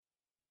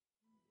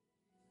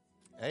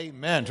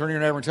Amen. Turn to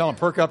your neighbor and tell him,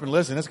 perk up and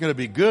listen. It's going to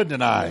be good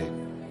tonight.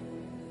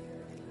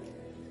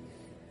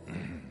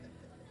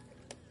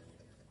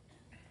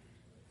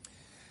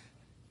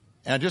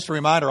 And just a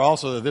reminder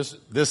also that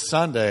this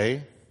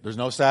Sunday, there's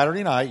no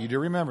Saturday night. You do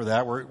remember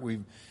that.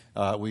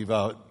 We've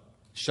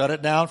shut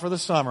it down for the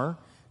summer.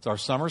 It's our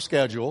summer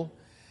schedule.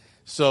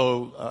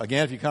 So,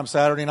 again, if you come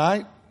Saturday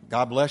night,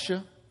 God bless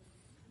you.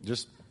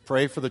 Just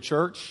pray for the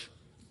church,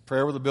 pray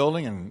over the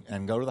building,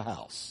 and go to the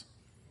house.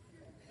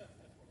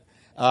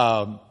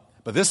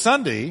 But this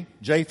Sunday,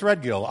 Jay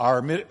Threadgill,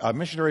 our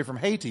missionary from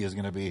Haiti, is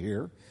going to be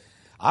here.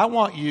 I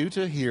want you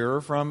to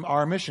hear from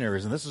our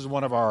missionaries, and this is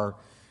one of our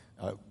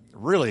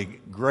really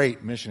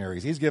great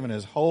missionaries. He's given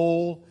his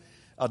whole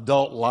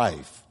adult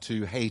life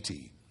to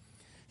Haiti.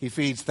 He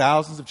feeds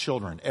thousands of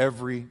children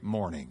every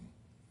morning.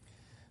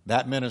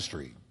 That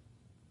ministry,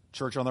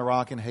 Church on the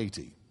Rock in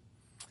Haiti.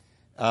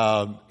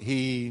 For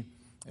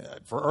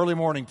early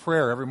morning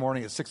prayer every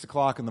morning at 6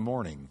 o'clock in the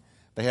morning,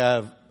 they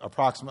have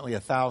approximately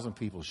 1,000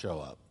 people show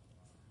up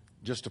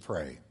just to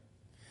pray.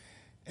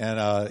 And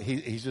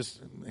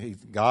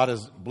God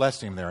has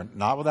blessed him there,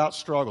 not without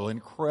struggle,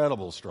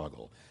 incredible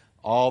struggle.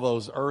 All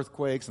those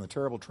earthquakes and the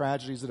terrible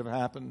tragedies that have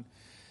happened.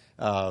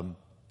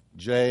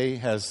 Jay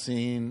has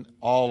seen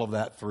all of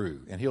that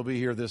through. And he'll be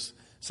here this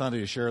Sunday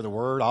to share the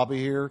word. I'll be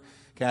here.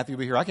 Kathy will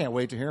be here. I can't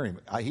wait to hear him.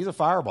 He's a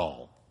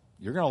fireball.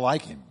 You're going to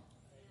like him.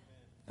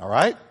 All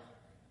right?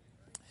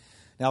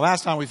 Now,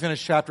 last time we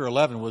finished chapter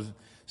 11 with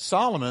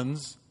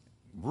Solomon's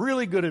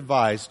really good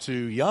advice to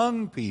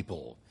young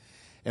people.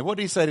 And what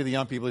did he say to the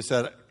young people? He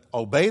said,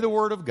 obey the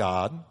word of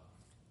God,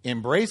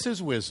 embrace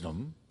his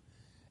wisdom,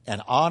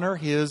 and honor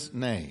his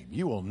name.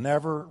 You will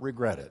never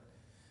regret it.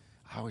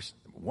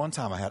 One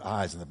time I had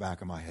eyes in the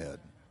back of my head.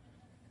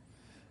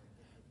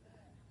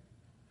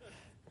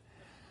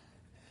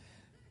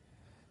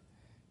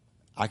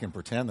 I can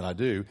pretend that I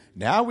do.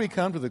 Now we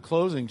come to the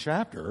closing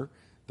chapter.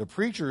 The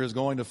preacher is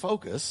going to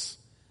focus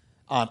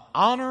on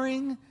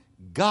honoring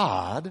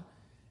God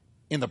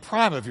in the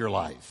prime of your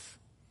life,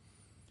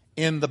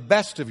 in the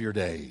best of your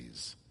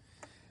days.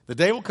 The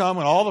day will come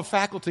when all the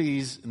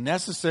faculties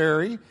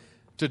necessary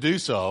to do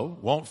so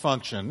won't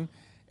function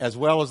as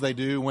well as they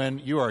do when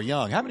you are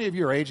young. How many of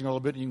you are aging a little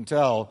bit and you can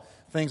tell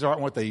things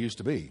aren't what they used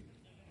to be?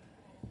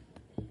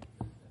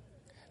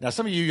 Now,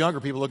 some of you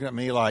younger people looking at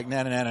me like,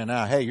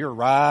 nah. Hey, you're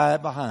right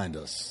behind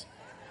us.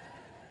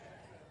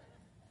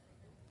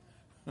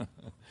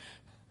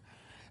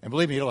 And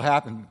believe me, it'll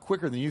happen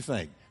quicker than you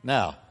think.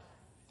 Now,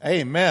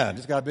 amen.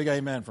 Just got a big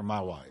amen from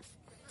my wife.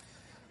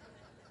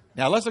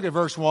 Now, let's look at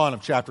verse 1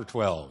 of chapter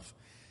 12.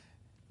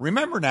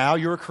 Remember now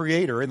your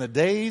Creator in the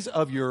days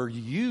of your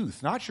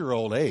youth, not your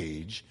old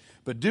age,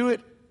 but do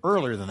it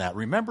earlier than that.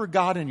 Remember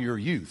God in your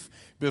youth,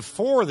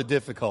 before the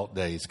difficult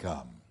days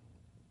come.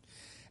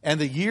 And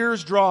the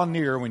years draw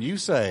near when you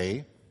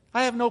say,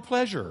 I have no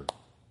pleasure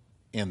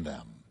in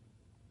them.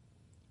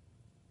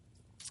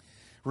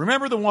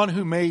 Remember the one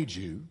who made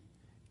you,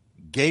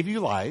 gave you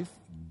life,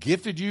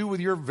 gifted you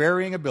with your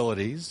varying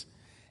abilities,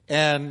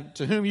 and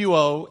to whom you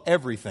owe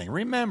everything.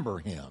 Remember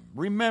him.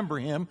 Remember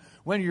him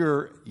when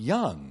you're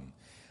young.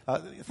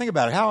 Think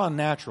about it. How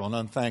unnatural and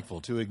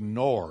unthankful to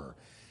ignore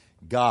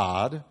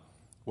God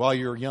while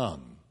you're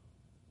young,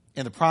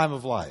 in the prime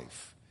of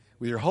life,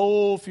 with your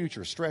whole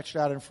future stretched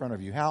out in front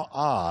of you. How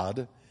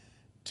odd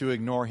to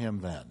ignore him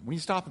then. When you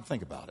stop and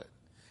think about it.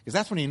 Because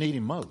that's when you need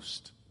him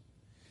most.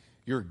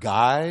 Your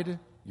guide,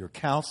 your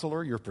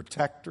counselor, your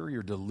protector,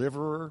 your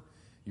deliverer,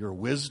 your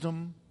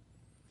wisdom.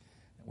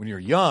 When you're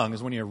young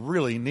is when you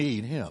really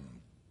need him.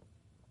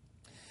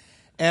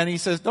 And he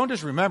says, don't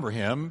just remember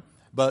him,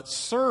 but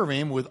serve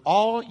him with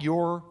all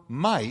your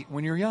might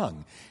when you're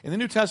young. In the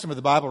New Testament,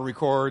 the Bible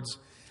records,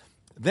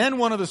 then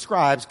one of the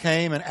scribes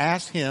came and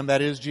asked him,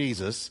 that is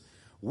Jesus,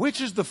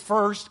 which is the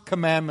first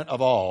commandment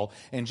of all?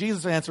 And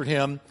Jesus answered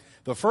him,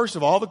 the first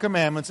of all the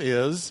commandments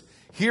is,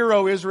 hear,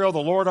 O Israel, the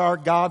Lord our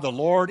God, the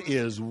Lord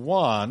is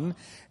one.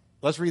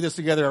 Let's read this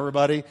together,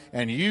 everybody.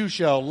 And you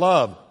shall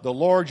love the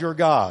Lord your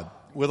God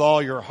with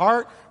all your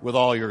heart, with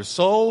all your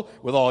soul,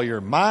 with all your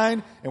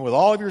mind, and with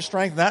all of your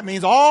strength. And that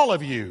means all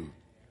of you.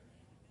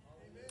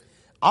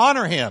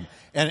 Honor him.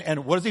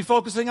 And what is he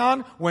focusing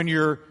on? When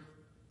you're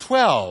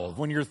 12,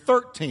 when you're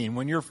 13,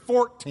 when you're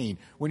 14,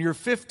 when you're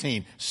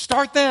 15.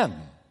 Start then.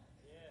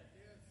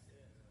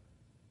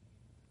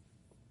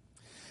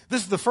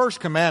 This is the first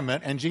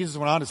commandment, and Jesus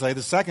went on to say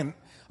the second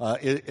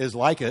is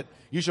like it.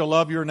 You shall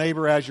love your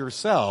neighbor as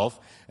yourself,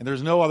 and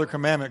there's no other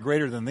commandment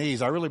greater than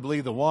these. I really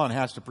believe the one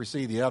has to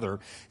precede the other.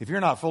 If you're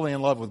not fully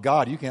in love with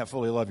God, you can't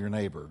fully love your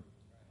neighbor.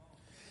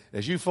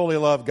 As you fully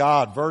love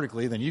God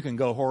vertically, then you can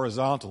go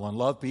horizontal and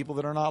love people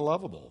that are not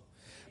lovable.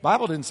 The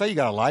Bible didn't say you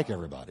got to like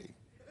everybody.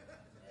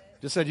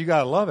 It just said you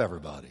got to love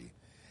everybody.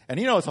 And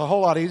you know, it's a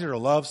whole lot easier to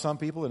love some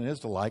people than it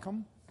is to like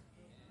them.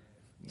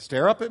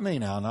 Stare up at me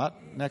now, not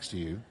next to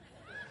you.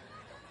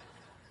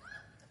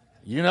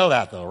 You know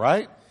that though,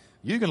 right?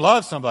 You can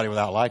love somebody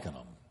without liking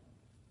them.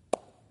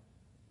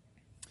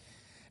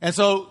 And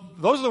so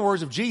those are the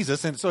words of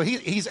Jesus. And so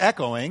he's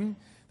echoing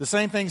the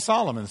same thing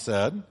Solomon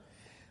said.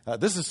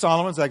 This is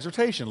Solomon's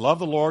exhortation. Love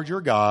the Lord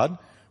your God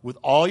with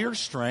all your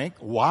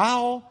strength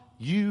while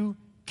you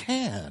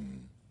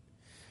can.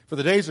 For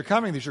the days are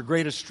coming that your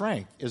greatest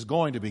strength is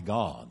going to be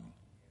gone.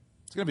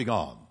 It's going to be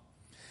gone.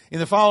 In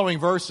the following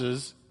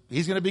verses,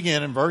 he's going to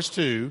begin in verse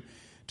 2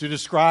 to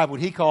describe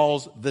what he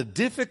calls the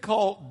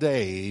difficult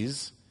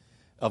days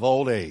of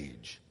old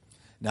age.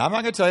 Now, I'm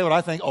not going to tell you what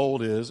I think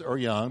old is or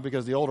young,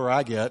 because the older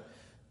I get,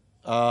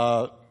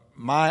 my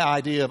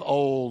idea of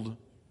old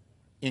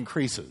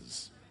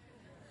increases.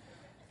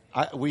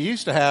 We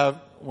used to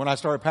have, when I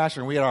started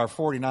pastoring, we had our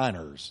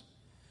 49ers.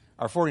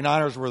 Our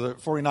 49ers were the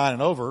 49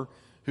 and over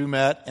who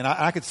met, and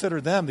I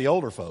considered them the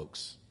older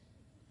folks.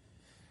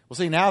 Well,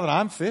 see, now that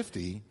I'm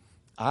 50,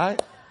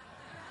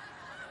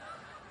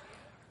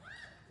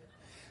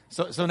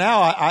 So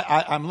now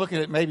I'm looking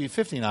at maybe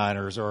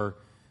 59ers or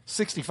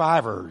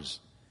 65ers.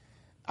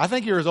 I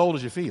think you're as old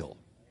as you feel.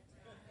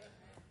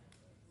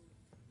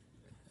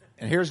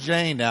 And here's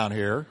Jane down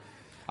here.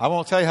 I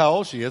won't tell you how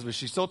old she is, but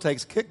she still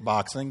takes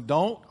kickboxing.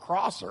 Don't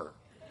cross her.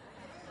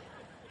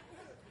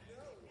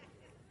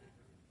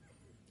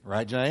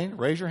 Right, Jane?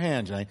 Raise your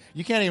hand, Jane.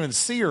 You can't even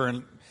see her,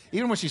 and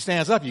even when she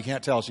stands up, you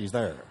can't tell she's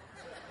there.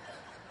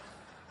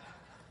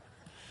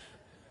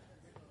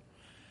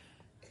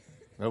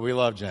 But we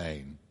love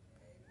Jane.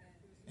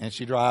 And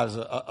she drives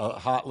a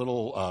hot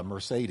little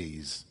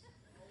Mercedes.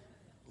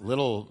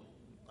 What's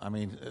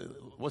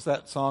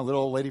that song,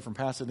 Little Old Lady from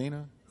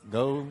Pasadena?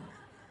 Go.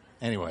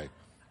 Anyway.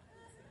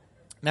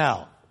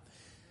 Now,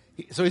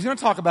 so he's going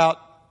to talk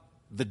about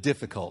the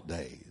difficult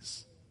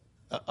days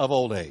of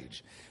old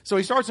age. So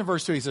he starts in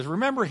verse 2. He says,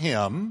 remember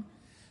him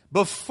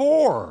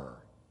before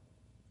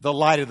the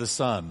light of the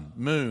sun,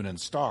 moon, and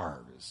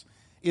stars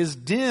is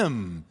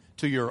dim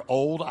to your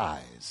old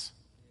eyes,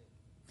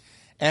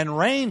 and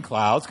rain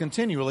clouds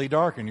continually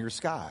darken your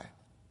sky.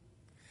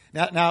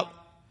 Now,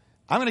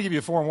 I'm going to give you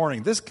a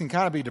forewarning. This can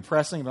kind of be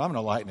depressing, but I'm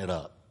going to lighten it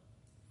up.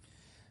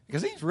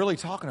 Because he's really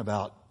talking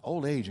about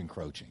old age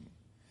encroaching.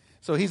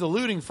 So he's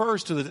alluding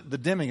first to the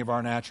dimming of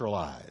our natural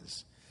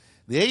eyes.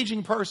 The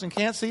aging person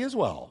can't see as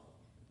well.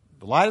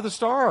 The light of the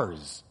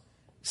stars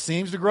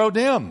seems to grow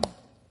dim.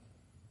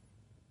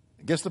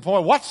 It gets to the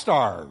point, what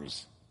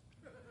stars?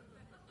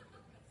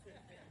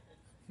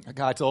 A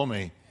guy told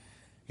me,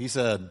 he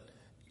said,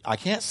 I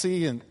can't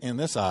see in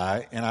this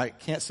eye, and I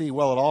can't see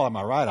well at all in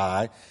my right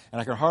eye,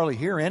 and I can hardly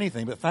hear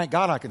anything, but thank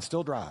God I can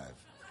still drive.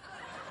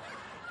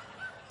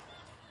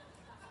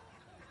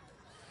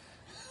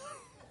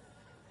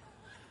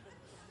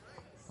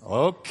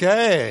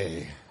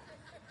 Okay.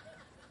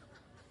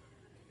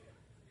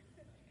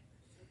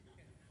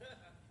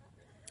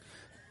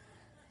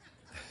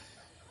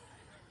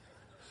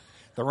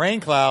 The rain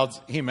clouds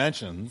he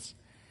mentions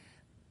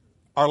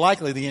are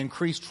likely the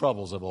increased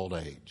troubles of old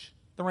age.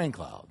 The rain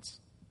clouds.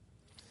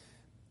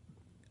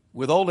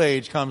 With old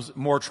age comes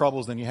more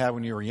troubles than you had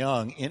when you were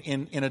young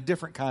in a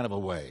different kind of a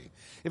way.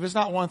 If it's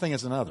not one thing,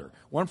 it's another.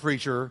 One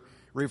preacher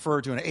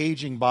referred to an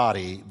aging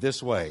body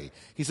this way.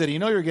 He said, you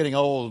know you're getting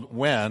old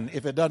when,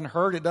 if it doesn't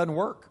hurt, it doesn't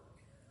work.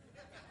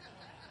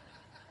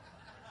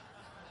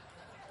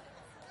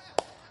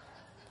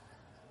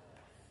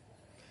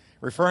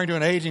 Referring to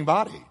an aging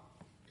body.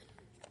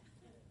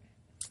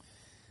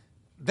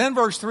 Then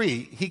verse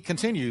 3, he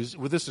continues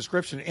with this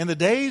description. In the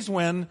days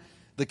when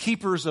the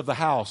keepers of the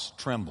house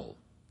tremble,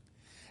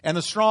 and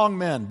the strong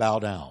men bow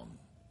down,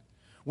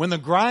 when the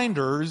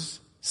grinders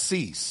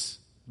cease,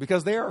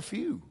 because they are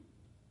few,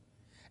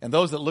 and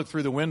those that look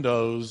through the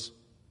windows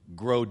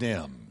grow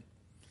dim.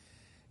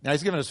 Now,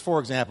 he's given us 4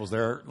 examples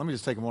there. Let me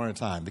just take them one at a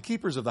time. The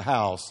keepers of the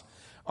house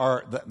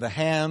are the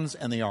hands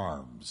and the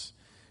arms,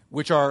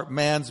 which are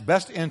man's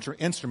best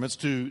instruments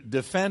to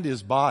defend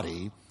his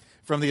body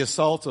from the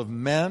assaults of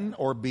men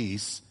or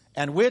beasts,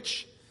 and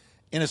which,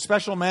 in a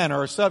special manner,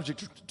 are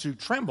subject to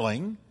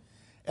trembling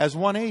as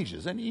one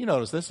ages. And you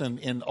notice this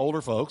in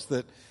older folks,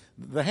 that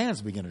the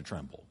hands begin to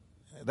tremble.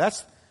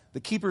 That's the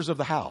keepers of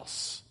the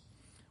house.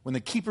 When the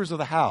keepers of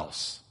the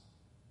house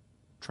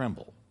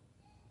tremble.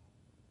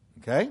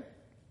 Okay?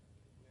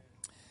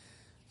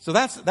 So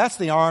that's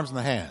the arms and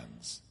the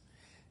hands.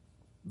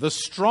 The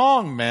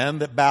strong men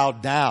that bow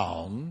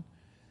down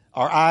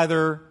are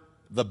either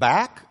the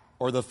back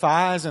or the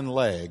thighs and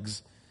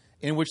legs,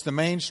 in which the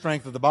main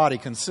strength of the body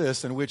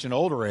consists, in which in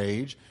older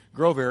age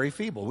grow very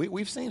feeble.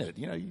 We've seen it.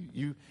 You know,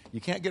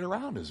 you can't get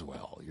around as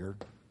well.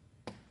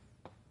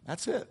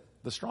 That's it.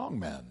 The strong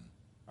men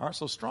aren't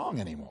so strong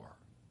anymore.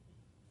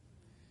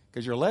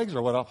 Because your legs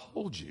are what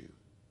upholds you.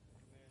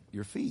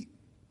 Your feet.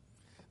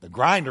 The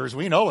grinders,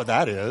 we know what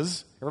that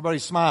is. Everybody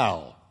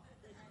smile.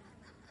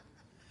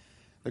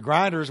 The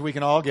grinders, we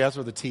can all guess,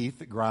 are the teeth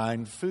that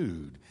grind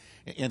food.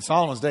 In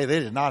Solomon's day,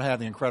 they did not have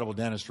the incredible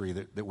dentistry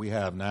that we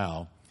have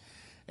now.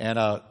 And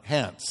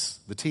hence,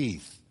 the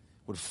teeth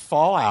would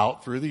fall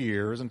out through the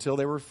years until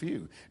they were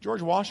few.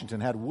 George Washington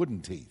had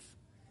wooden teeth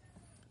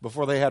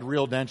before they had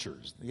real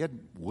dentures. He had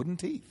wooden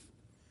teeth.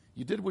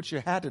 You did what you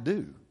had to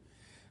do.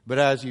 But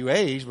as you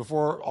age,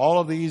 before all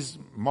of these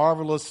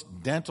marvelous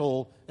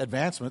dental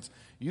advancements,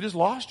 you just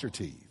lost your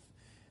teeth.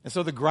 And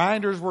so the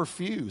grinders were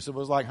few. So it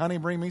was like, honey,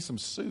 bring me some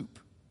soup.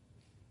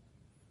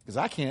 Because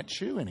I can't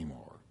chew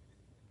anymore.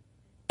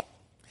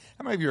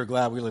 How many of you are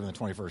glad we live in the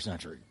 21st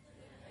century?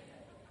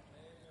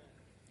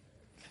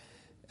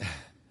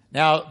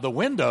 Now, the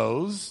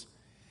windows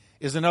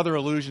is another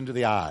allusion to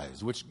the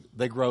eyes, which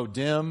they grow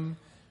dim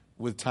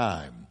with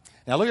time.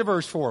 Now, look at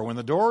verse 4. When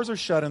the doors are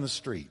shut in the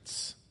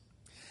streets,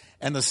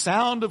 and the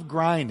sound of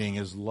grinding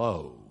is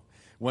low,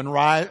 when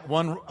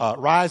one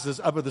rises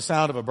up at the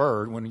sound of a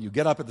bird, when you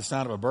get up at the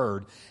sound of a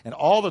bird, and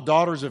all the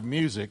daughters of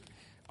music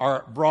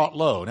are brought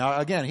low. Now,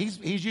 again,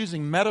 he's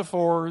using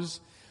metaphors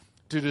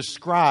to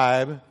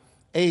describe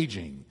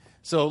aging.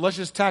 So let's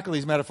just tackle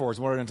these metaphors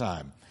one at a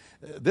time.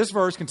 This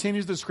verse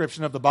continues the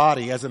description of the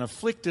body as an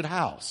afflicted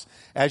house.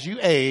 As you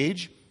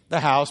age, the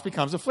house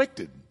becomes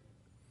afflicted.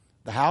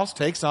 The house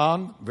takes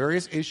on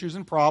various issues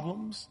and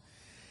problems.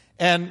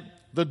 And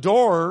the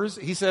doors,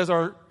 he says,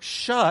 are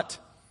shut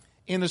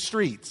in the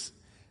streets.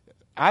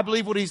 I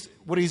believe what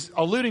he's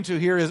alluding to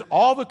here is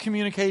all the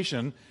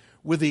communication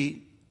with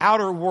the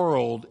outer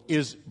world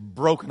is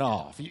broken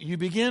off. You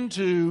begin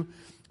to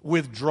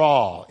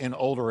withdraw in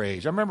older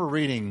age. I remember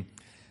reading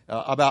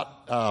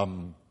about,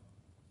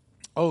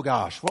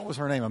 what was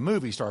her name? A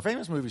movie star,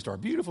 famous movie star,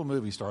 beautiful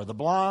movie star, the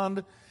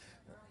blonde.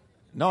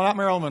 No, not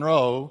Marilyn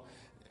Monroe.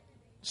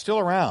 Still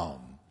around.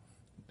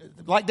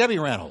 Like Debbie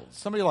Reynolds,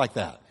 somebody like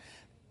that.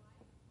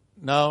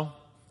 No?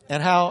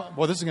 And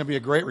this is going to be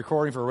a great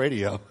recording for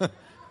radio.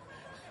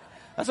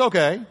 That's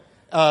okay.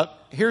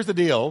 Here's the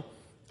deal.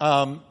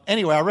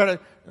 Anyway, I read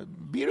a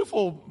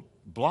beautiful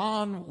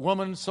blonde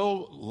woman,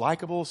 so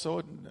likable,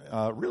 so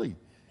really.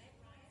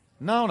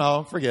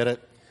 No, forget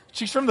it.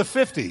 She's from the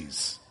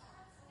 50s.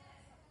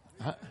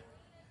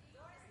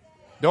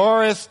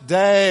 Doris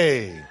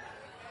Day.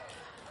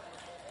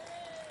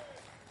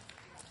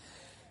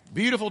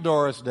 Beautiful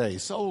Doris Day.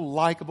 So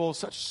likable,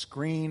 such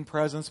screen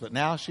presence, but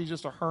now she's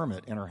just a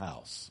hermit in her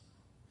house.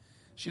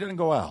 She doesn't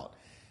go out.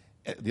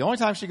 The only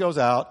time she goes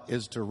out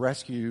is to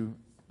rescue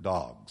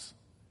dogs.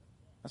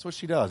 That's what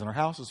she does. And her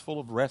house is full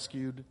of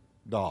rescued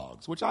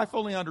dogs, which I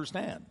fully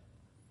understand.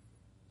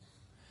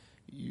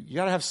 You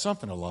got to have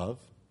something to love.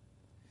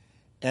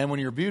 And when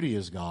your beauty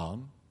is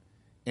gone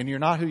and you're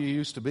not who you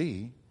used to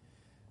be,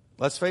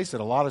 let's face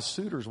it, a lot of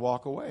suitors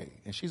walk away.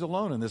 And she's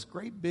alone in this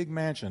great big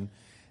mansion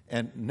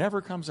and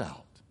never comes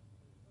out.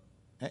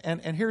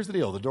 And here's the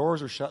deal. The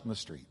doors are shut in the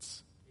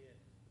streets.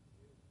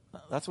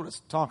 That's what it's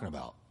talking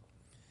about.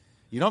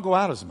 You don't go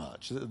out as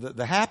much.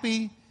 The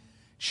happy,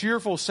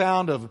 cheerful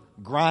sound of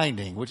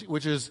grinding,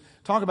 which is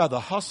talking about the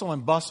hustle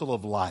and bustle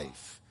of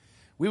life.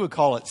 We would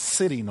call it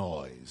city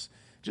noise.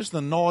 Just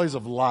the noise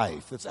of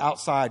life that's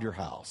outside your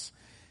house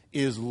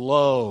is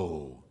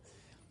low.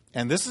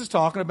 And this is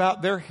talking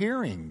about their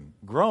hearing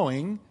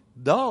growing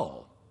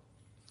dull.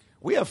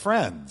 We have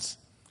friends.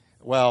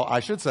 Well, I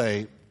should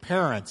say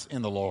parents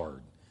in the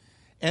Lord.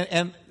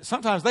 And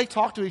sometimes they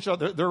talk to each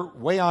other. They're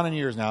way on in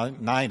years now,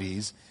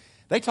 90s.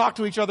 They talk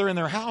to each other in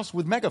their house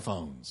with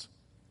megaphones.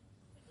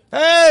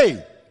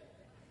 Hey!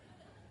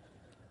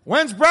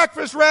 When's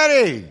breakfast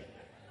ready?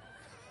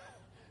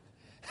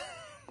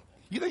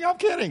 You think I'm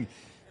kidding?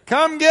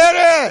 Come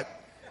get it!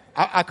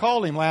 I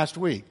called him last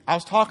week. I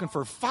was talking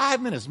for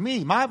 5 minutes.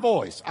 My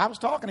voice. I was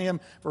talking to him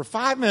for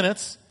 5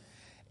 minutes.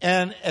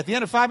 And at the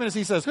end of 5 minutes,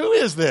 he says, "Who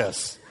is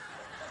this?"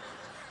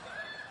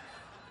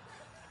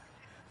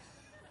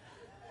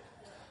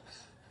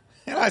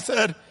 And I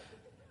said,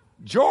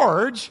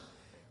 "George,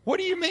 what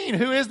do you mean?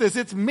 Who is this?"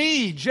 "It's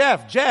me,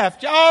 Jeff. Jeff.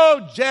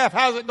 Oh, Jeff,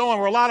 how's it going?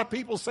 Were a lot of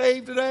people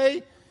saved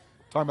today?"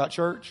 Talking about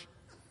church.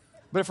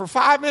 But for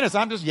 5 minutes,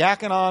 I'm just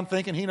yakking on,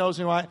 thinking he knows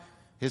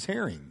his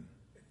hearing.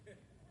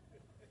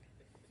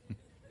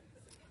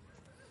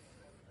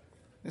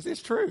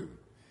 It's true.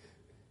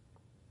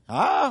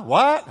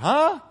 What?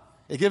 Huh?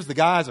 It gives the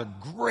guys a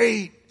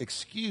great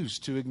excuse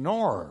to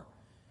ignore.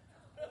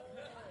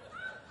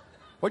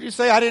 What'd you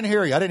say? I didn't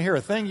hear you. I didn't hear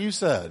a thing you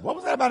said. What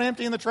was that about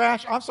emptying the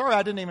trash? I'm sorry,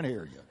 I didn't even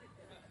hear you.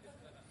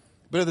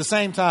 But at the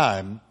same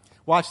time,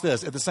 watch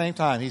this. At the same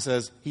time, he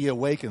says, he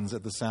awakens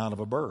at the sound of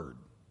a bird.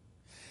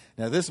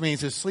 Now, this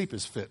means his sleep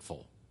is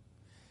fitful.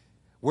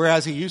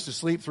 Whereas he used to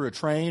sleep through a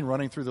train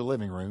running through the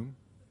living room,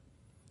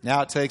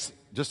 now it takes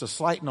just a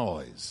slight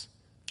noise.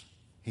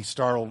 He's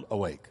startled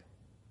awake.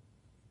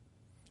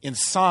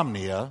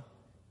 Insomnia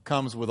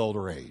comes with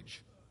older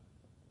age.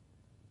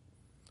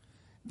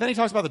 Then he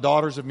talks about the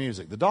daughters of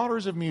music. The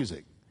daughters of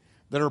music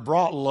that are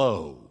brought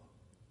low.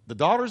 The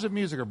daughters of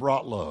music are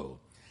brought low.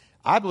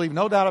 I believe,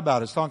 no doubt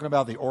about it, it's talking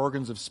about the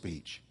organs of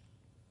speech.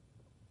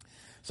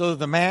 So that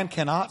the man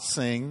cannot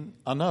sing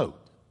a note.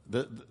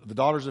 The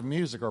daughters of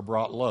music are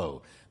brought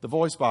low. The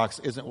voice box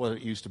isn't what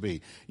it used to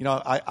be. You know,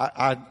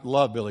 I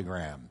love Billy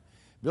Graham.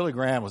 Billy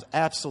Graham was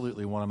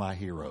absolutely one of my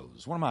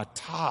heroes, one of my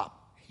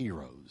top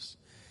heroes.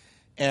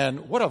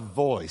 And what a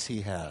voice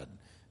he had.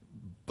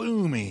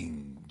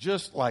 Booming,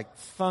 just like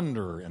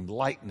thunder and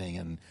lightning,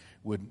 and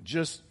would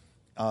just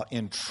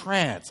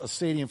entrance a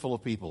stadium full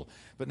of people.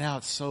 But now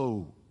it's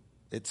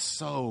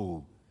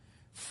so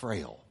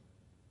frail.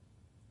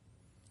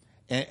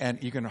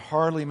 and you can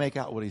hardly make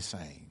out what he's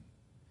saying.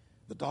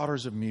 The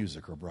daughters of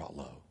music are brought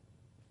low.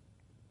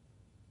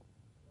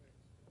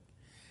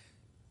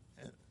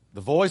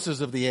 The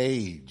voices of the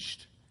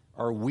aged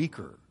are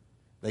weaker.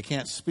 They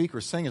can't speak or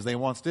sing as they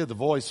once did. The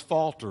voice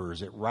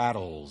falters, it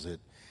rattles,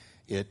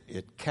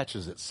 it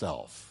catches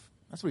itself.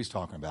 That's what he's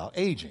talking about,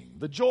 aging,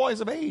 the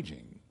joys of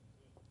aging.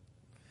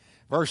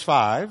 Verse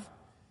 5,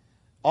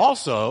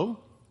 also,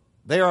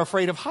 they are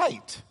afraid of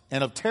height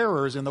and of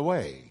terrors in the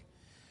way.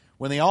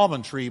 When the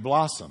almond tree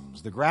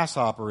blossoms, the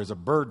grasshopper is a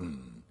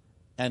burden,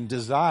 and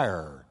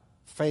desire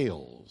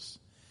fails.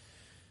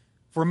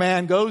 For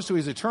man goes to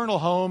his eternal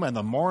home, and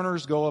the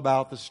mourners go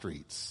about the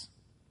streets.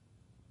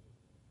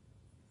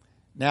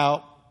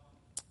 Now,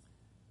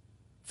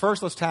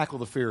 first let's tackle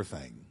the fear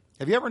thing.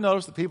 Have you ever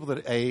noticed that people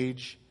that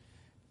age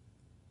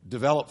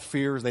develop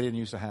fears they didn't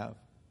used to have?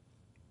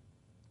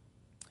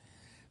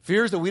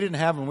 Fears that we didn't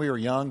have when we were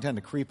young tend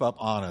to creep up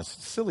on us.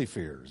 Silly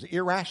fears,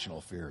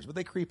 irrational fears, but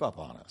they creep up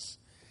on us.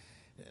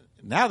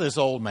 Now this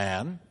old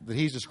man that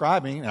he's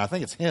describing, and I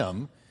think it's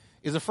him,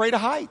 is afraid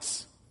of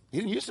heights. He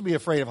didn't used to be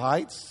afraid of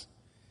heights,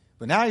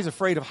 but now he's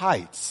afraid of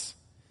heights.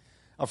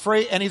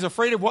 And he's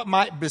afraid of what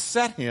might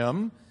beset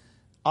him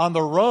on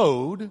the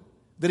road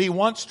that he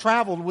once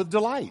traveled with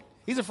delight.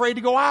 He's afraid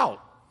to go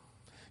out.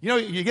 You know,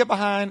 you get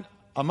behind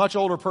a much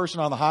older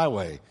person on the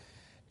highway,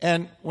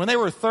 and when they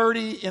were in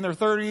their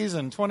 30s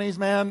and 20s,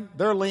 man,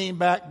 they're leaning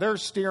back, they're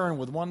steering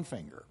with one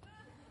finger,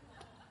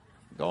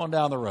 going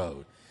down the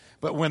road.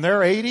 But when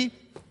they're 80,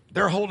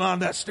 they're holding on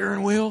to that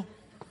steering wheel,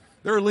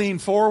 they're leaning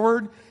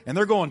forward, and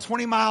they're going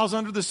 20 miles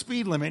under the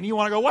speed limit, and you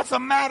want to go, what's the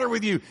matter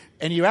with you?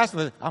 And you ask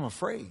them, I'm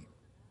afraid.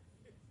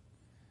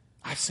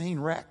 I've seen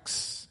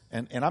wrecks,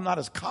 and I'm not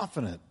as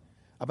confident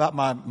about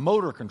my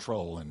motor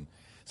control, and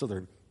so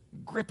they're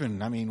gripping,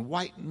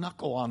 white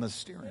knuckle on the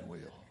steering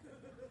wheel.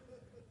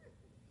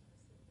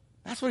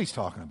 That's what he's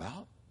talking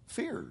about.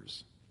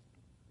 Fears.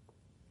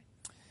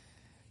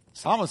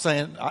 Solomon's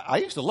saying, I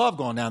used to love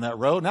going down that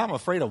road. Now I'm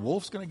afraid a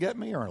wolf's going to get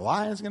me, or a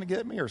lion's going to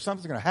get me, or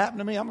something's going to happen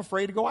to me. I'm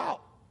afraid to go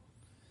out.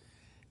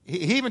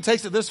 He even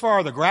takes it this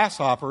far, the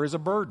grasshopper is a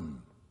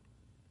burden.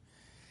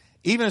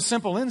 Even a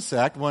simple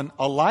insect, when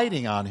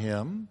alighting on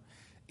him,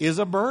 is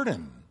a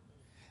burden.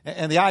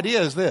 And the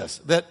idea is this,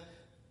 that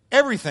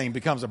everything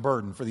becomes a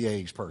burden for the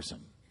aged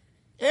person.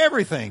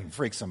 Everything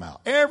freaks them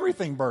out.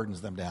 Everything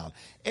burdens them down.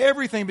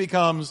 Everything makes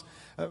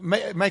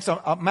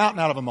a mountain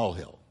out of a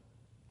molehill.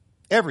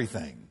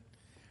 Everything.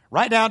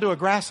 Right down to a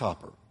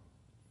grasshopper.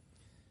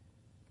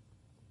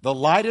 The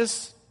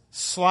lightest,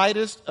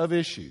 slightest of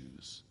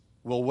issues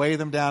will weigh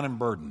them down and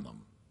burden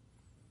them.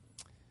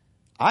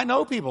 I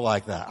know people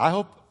like that. I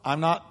hope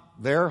I'm not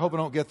there. Hope I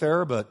don't get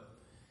there, but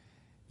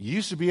you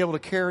used to be able to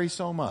carry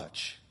so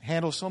much,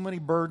 handle so many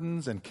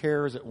burdens and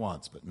cares at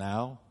once, but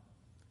now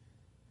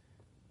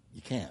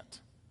you can't.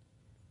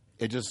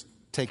 It just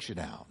takes you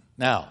down.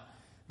 Now,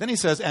 then he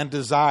says, and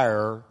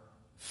desire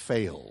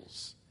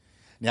fails.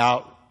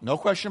 Now, no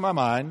question in my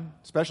mind,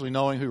 especially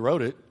knowing who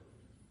wrote it,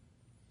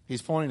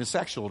 he's pointing to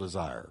sexual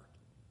desire.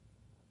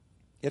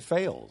 It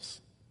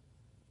fails.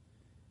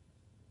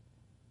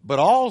 But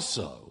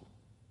also,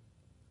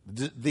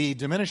 the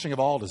diminishing of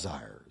all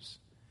desires.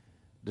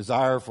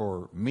 Desire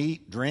for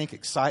meat, drink,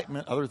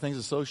 excitement, other things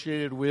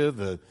associated with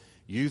the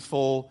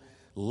youthful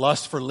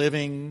lust for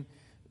living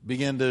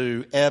begin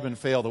to ebb and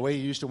fail. The way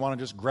you used to want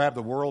to just grab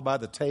the world by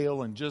the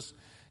tail and just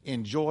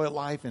enjoy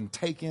life and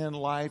take in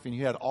life, and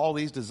you had all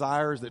these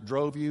desires that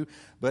drove you,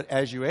 but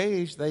as you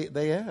age,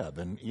 they ebb,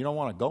 and you don't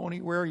want to go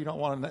anywhere, you don't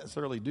want to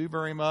necessarily do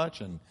very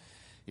much, and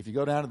if you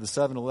go down to the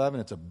 7-Eleven,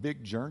 it's a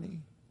big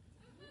journey.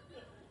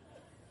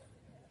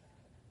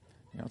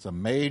 It's a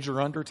major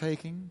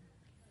undertaking.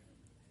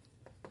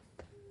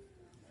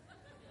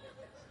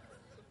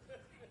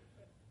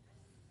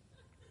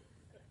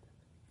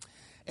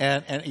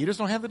 And you just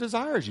don't have the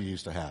desires you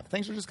used to have.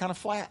 Things are just kind of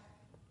flat.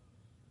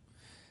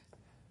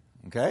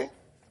 Okay?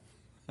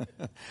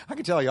 I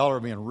can tell y'all are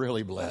being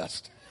really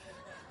blessed.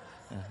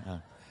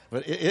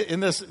 But in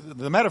this,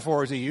 the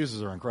metaphors he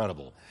uses are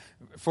incredible.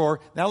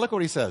 Now look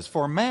what he says.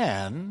 For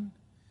man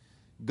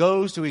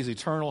goes to his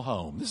eternal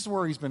home. This is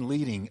where he's been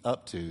leading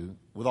up to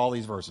with all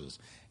these verses.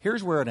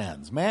 Here's where it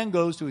ends. Man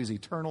goes to his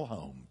eternal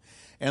home,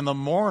 and the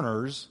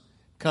mourners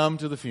come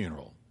to the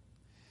funeral.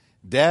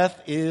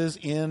 Death is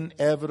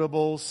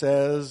inevitable,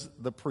 says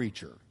the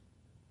preacher.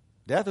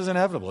 Death is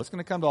inevitable. It's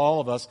going to come to all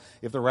of us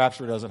if the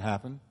rapture doesn't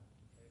happen.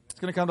 It's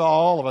going to come to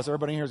all of us.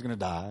 Everybody here is going to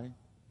die.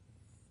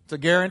 It's a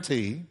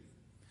guarantee.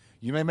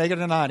 You may make it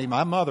to 90.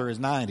 My mother is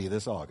 90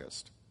 this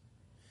August.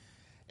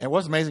 And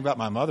what's amazing about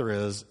my mother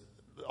is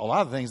a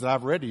lot of the things that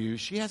I've read to you,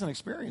 she hasn't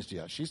experienced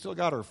yet. She's still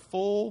got her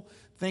full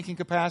thinking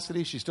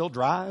capacity. She still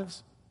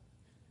drives.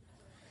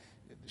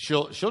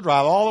 She'll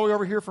drive all the way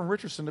over here from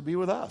Richardson to be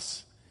with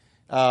us.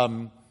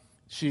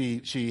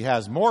 She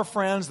has more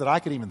friends that I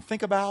could even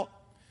think about.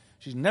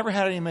 She's never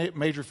had any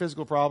major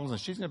physical problems,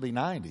 and she's going to be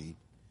 90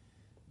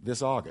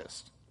 this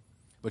August.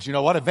 But you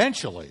know what?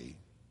 Eventually,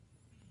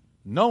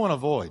 no one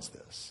avoids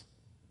this.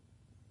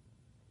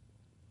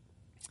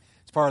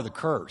 It's part of the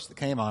curse that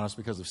came on us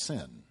because of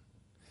sin.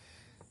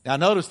 Now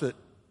notice that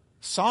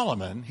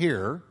Solomon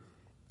here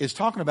is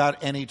talking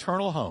about an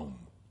eternal home.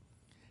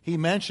 He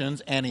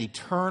mentions an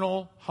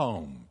eternal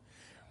home.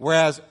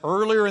 Whereas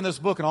earlier in this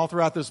book and all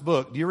throughout this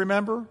book, do you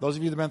remember, those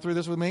of you that have been through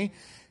this with me,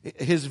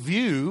 his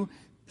view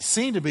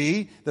seemed to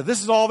be that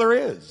this is all there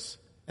is.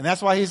 And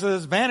that's why he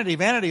says vanity,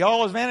 vanity,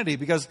 all is vanity,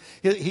 because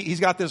he's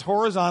got this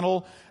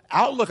horizontal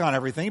outlook on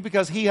everything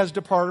because he has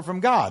departed from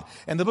God.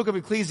 And the book of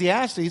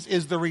Ecclesiastes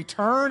is the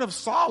return of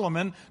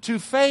Solomon to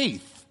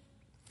faith.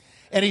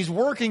 And he's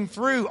working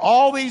through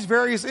all these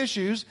various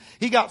issues.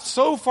 He got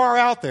so far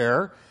out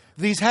there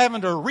that he's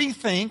having to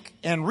rethink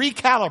and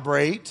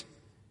recalibrate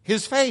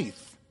his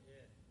faith.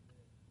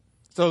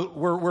 So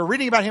we're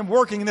reading about him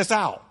working this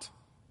out.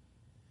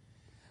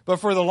 But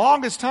for the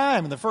longest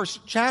time in the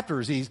first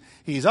chapters, he's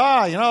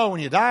when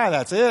you die,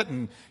 that's it.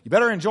 And you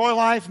better enjoy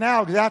life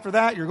now because after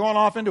that, you're going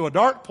off into a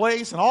dark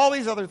place and all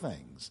these other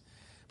things.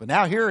 But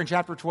now here in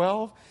chapter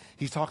 12,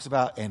 he talks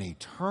about an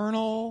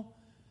eternal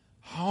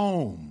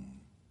home.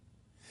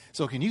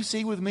 So can you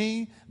see with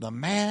me, the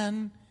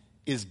man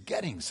is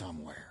getting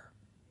somewhere.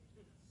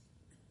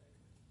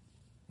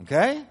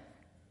 Okay?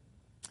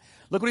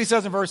 Look what he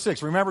says in verse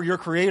 6. Remember your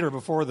Creator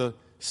before the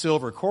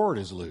silver cord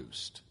is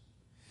loosed,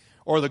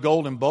 or the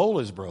golden bowl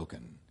is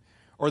broken,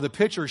 or the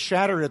pitcher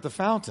shattered at the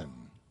fountain,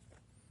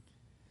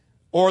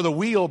 or the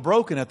wheel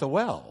broken at the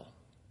well.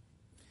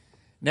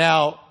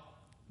 Now,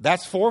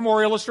 that's 4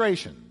 more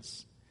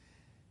illustrations.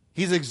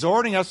 He's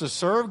exhorting us to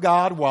serve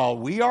God while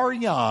we are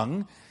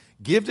young,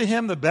 give to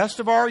Him the best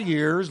of our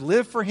years,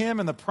 live for Him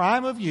in the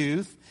prime of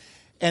youth,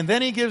 and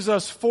then he gives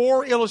us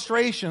 4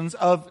 illustrations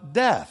of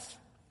death.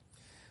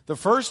 The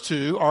first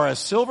 2 are a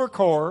silver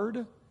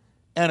cord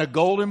and a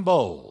golden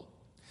bowl.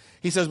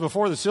 He says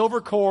before the silver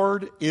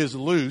cord is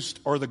loosed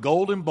or the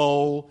golden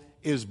bowl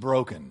is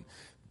broken.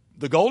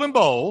 The golden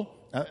bowl,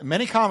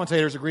 many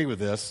commentators agree with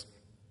this.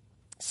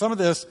 Some of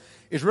this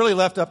is really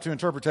left up to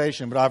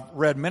interpretation, but I've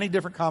read many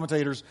different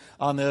commentators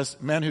on this,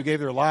 men who gave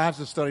their lives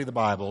to study the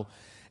Bible,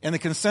 and the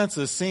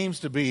consensus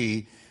seems to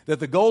be that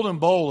the golden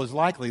bowl is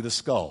likely the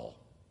skull,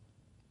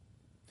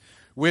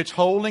 which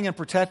holding and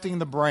protecting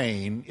the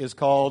brain is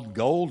called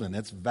golden.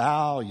 It's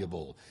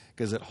valuable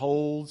because it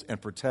holds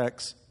and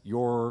protects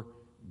your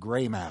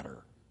gray matter.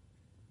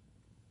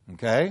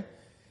 Okay?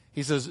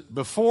 He says,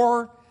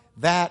 before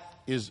that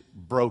is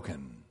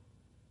broken.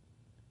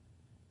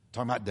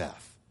 Talking about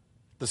death.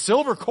 The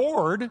silver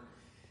cord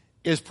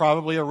is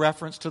probably a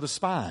reference to the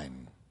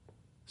spine.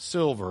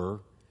 Silver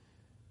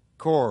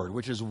cord,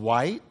 which is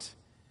white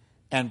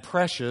and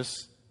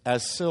precious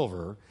as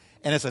silver,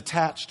 and it's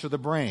attached to the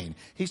brain.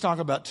 He's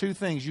talking about 2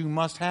 things you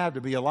must have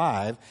to be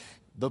alive.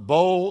 The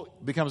bowl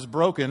becomes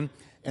broken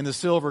and the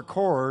silver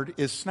cord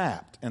is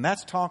snapped. And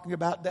that's talking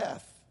about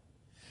death.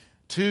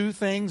 2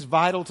 things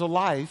vital to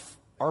life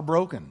are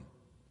broken.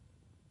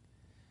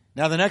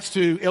 Now the next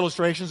 2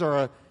 illustrations are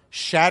a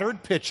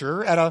shattered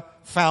pitcher at a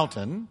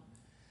fountain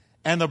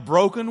and the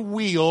broken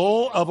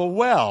wheel of a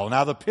well.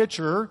 Now the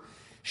pitcher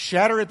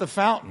shattered at the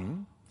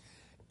fountain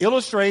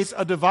illustrates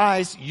a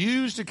device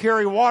used to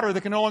carry water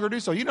that can no longer do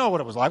so. You know what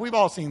it was like. We've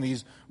all seen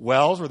these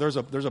wells where there's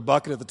a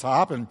bucket at the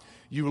top and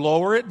you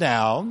lower it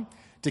down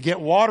to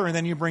get water and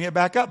then you bring it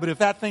back up. But if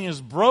that thing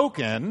is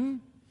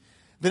broken,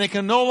 then it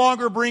can no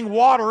longer bring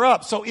water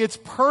up. So its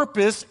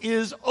purpose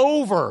is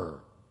over.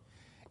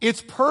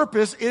 Its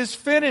purpose is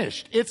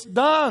finished. It's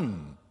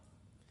done.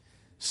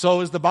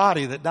 So is the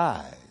body that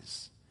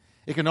dies.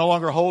 It can no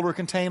longer hold or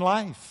contain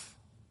life.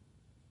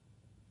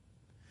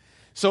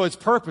 So its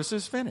purpose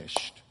is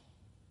finished.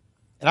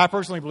 And I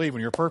personally believe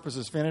when your purpose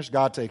is finished,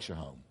 God takes you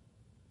home.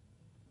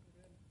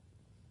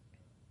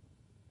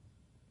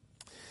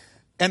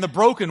 And the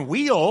broken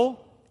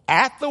wheel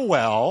at the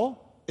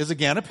well is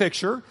again a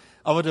picture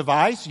of a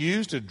device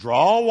used to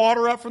draw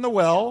water up from the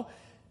well,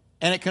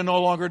 and it can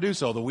no longer do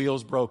so. The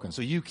wheel's broken.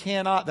 So you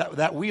cannot,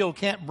 that wheel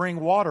can't bring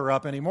water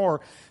up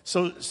anymore.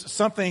 So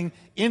something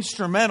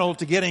instrumental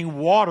to getting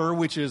water,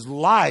 which is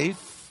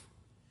life,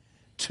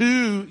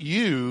 to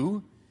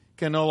you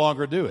can no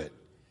longer do it.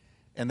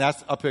 And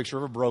that's a picture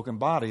of a broken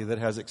body that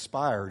has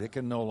expired. It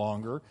can no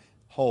longer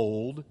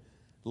hold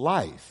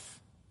life.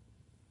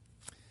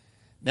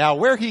 Now,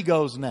 where he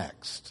goes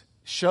next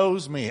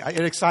shows me, it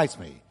excites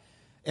me.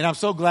 And I'm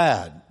so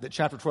glad that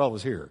chapter 12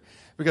 is here.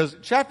 Because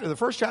the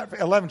first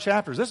 11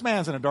 chapters, this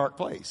man's in a dark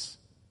place.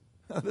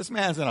 This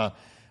man's in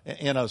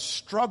a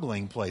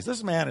struggling place.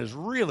 This man is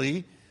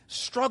really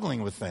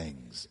struggling with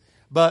things.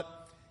 But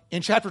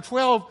in chapter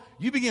 12,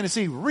 you begin to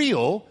see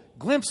real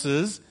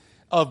glimpses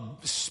of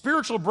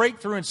spiritual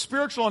breakthrough and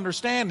spiritual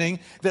understanding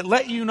that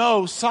let you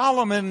know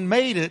Solomon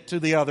made it to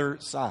the other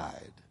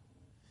side.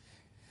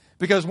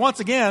 Because once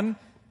again,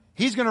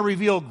 he's going to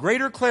reveal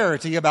greater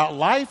clarity about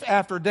life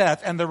after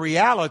death and the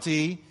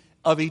reality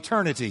of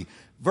eternity.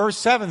 Verse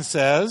 7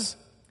 says,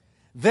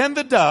 then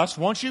the dust,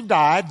 once you've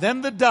died,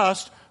 then the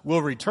dust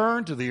will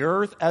return to the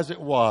earth as it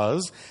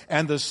was,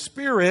 and the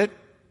spirit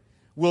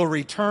will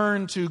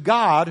return to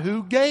God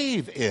who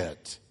gave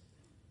it.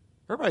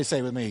 Everybody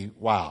say with me,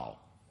 wow.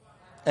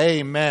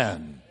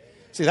 Amen.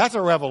 See, that's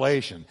a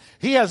revelation.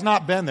 He has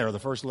not been there the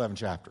first 11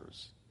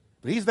 chapters,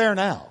 but he's there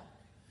now.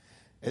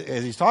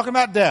 He's talking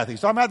about death. He's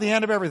talking about the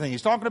end of everything.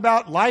 He's talking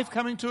about life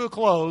coming to a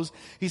close.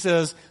 He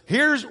says,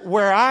 here's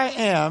where I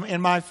am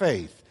in my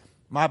faith.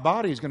 My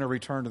body is going to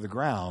return to the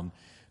ground,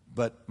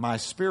 but my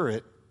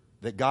spirit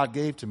that God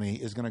gave to me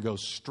is going to go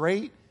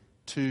straight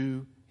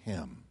to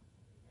him.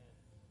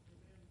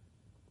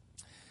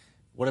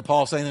 What did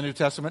Paul say in the New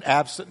Testament?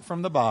 Absent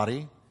from the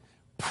body,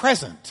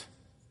 present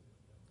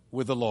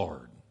with the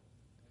Lord.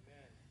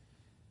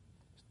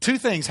 Two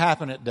things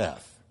happen at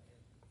death.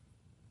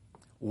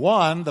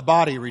 One, the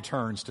body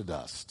returns to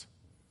dust,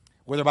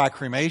 whether by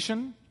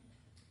cremation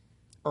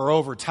or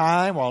over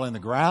time while in the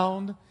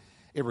ground,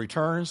 it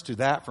returns to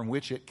that from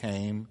which it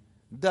came,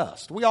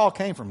 dust. We all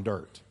came from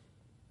dirt.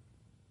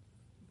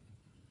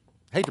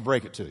 Hate to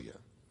break it to you,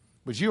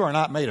 but you are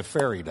not made of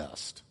fairy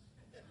dust.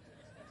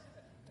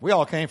 We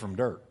all came from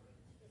dirt.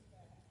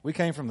 We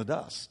came from the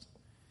dust.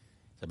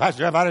 So,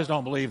 Pastor Jeff, I just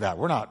don't believe that.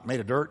 We're not made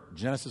of dirt.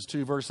 Genesis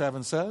 2 verse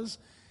 7 says,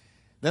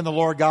 then the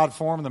Lord God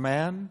formed the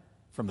man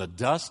from the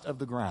dust of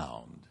the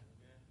ground.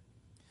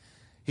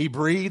 He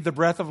breathed the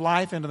breath of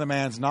life into the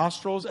man's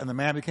nostrils, and the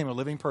man became a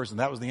living person.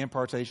 That was the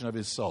impartation of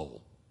his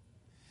soul.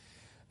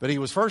 But he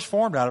was first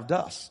formed out of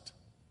dust.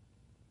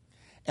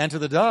 And to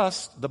the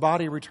dust, the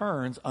body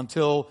returns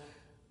until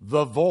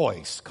the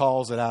voice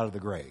calls it out of the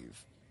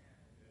grave.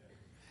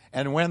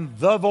 And when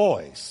the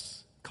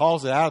voice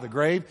calls it out of the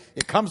grave,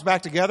 it comes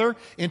back together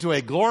into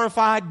a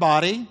glorified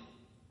body,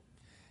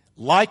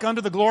 like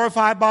unto the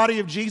glorified body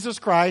of Jesus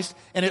Christ,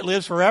 and it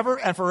lives forever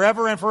and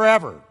forever and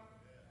forever.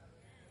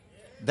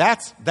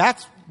 That's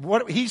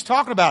what he's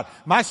talking about.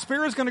 My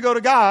spirit's going to go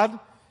to God,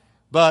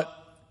 but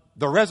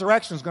the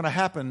resurrection is going to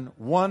happen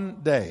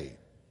one day.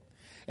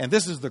 And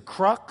this is the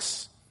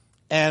crux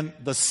and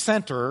the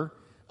center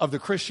of the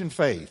Christian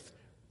faith.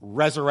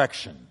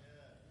 Resurrection.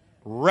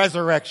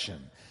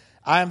 Resurrection.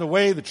 I am the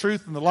way, the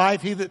truth, and the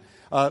life. He that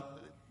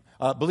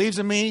believes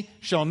in me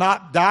shall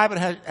not die, but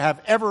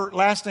have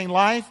everlasting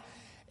life.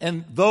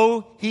 And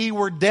though he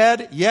were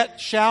dead,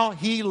 yet shall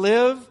he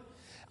live.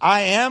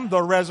 I am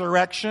the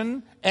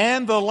resurrection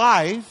and the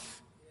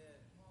life.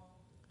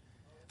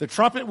 The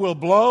trumpet will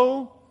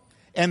blow,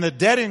 and the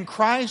dead in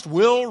Christ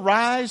will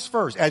rise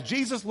first. As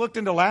Jesus looked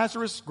into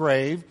Lazarus'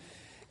 grave,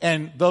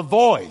 and the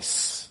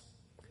voice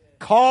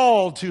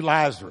called to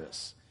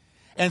Lazarus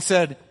and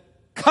said,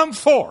 come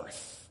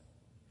forth.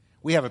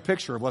 We have a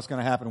picture of what's going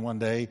to happen one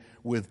day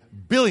with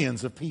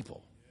billions of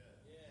people.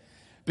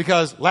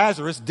 Because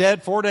Lazarus,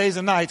 dead 4 days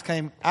and nights,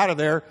 came out of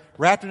there,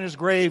 wrapped in his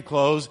grave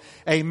clothes,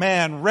 a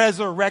man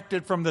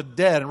resurrected from the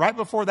dead. And right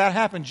before that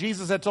happened,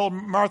 Jesus had told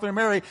Martha and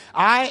Mary,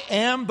 I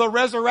am the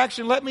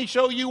resurrection. Let me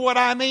show you what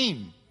I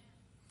mean.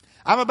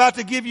 I'm about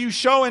to give you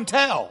show and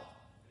tell.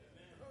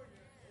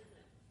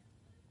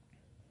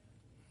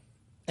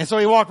 And so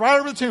he walked right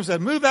over the tomb and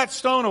said, move that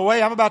stone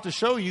away. I'm about to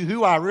show you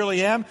who I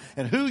really am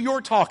and who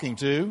you're talking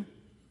to.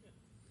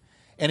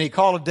 And he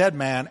called a dead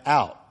man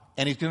out.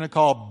 And he's going to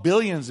call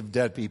billions of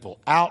dead people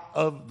out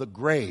of the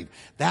grave.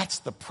 That's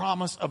the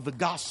promise of the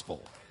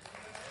gospel.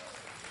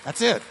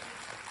 That's it.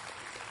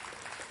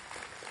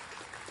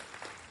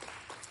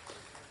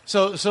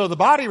 So the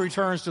body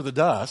returns to the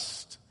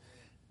dust,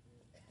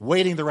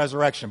 waiting the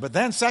resurrection. But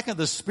then second,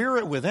 the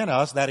spirit within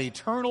us, that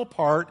eternal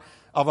part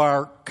of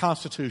our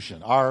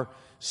constitution, our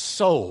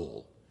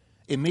soul,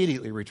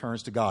 immediately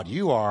returns to God.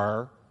 You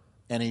are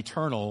an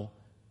eternal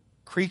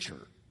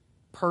creature,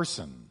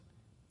 person,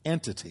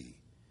 entity.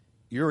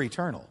 You're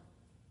eternal.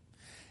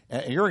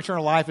 And your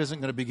eternal life isn't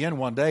going to begin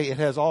one day. It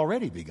has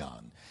already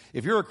begun.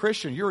 If you're a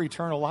Christian, your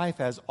eternal life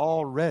has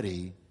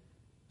already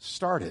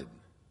started.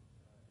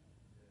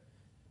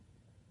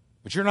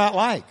 But you're not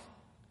like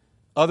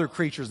other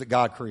creatures that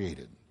God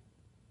created.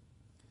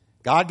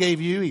 God gave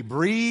you, he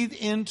breathed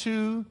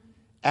into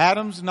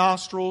Adam's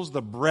nostrils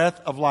the breath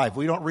of life.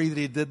 We don't read that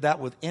he did that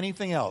with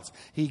anything else.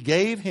 He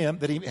gave him,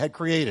 that he had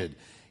created.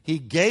 He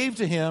gave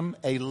to him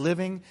a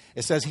living,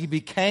 it says he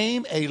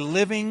became a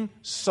living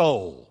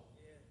soul.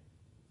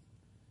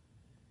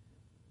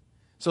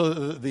 So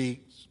the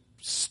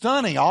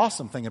stunning,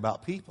 awesome thing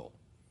about people,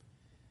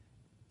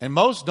 and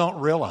most don't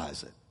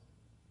realize it,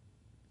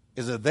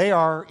 is that they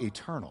are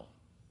eternal.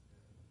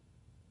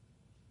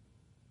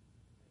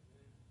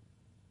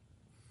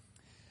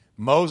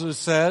 Moses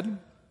said,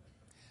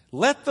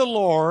 let the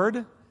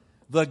Lord,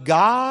 the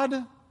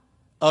God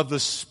of the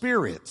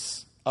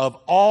spirits of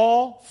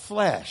all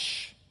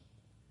flesh,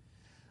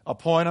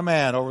 appoint a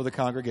man over the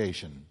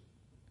congregation.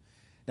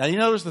 Now you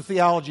notice the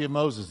theology of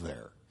Moses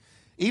there.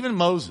 Even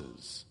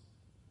Moses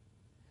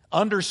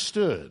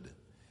understood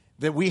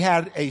that we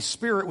had a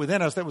spirit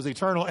within us that was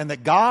eternal and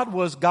that God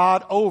was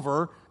God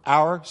over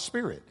our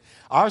spirit.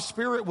 Our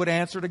spirit would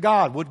answer to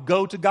God, would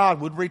go to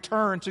God, would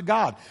return to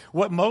God.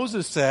 What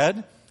Moses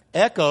said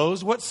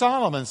echoes what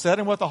Solomon said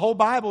and what the whole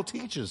Bible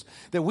teaches,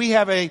 that we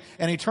have an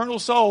eternal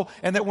soul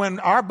and that when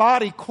our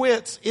body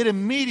quits, it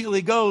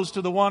immediately goes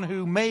to the one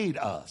who made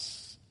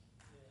us.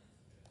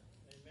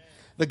 Amen.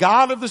 The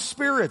God of the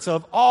spirits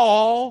of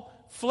all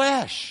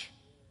flesh.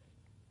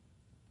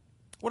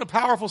 What a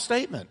powerful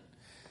statement.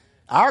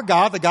 Our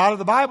God, the God of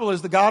the Bible,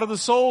 is the God of the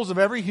souls of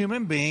every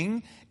human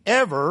being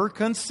ever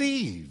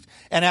conceived.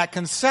 And at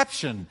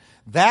conception,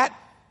 that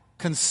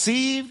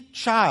conceived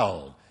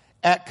child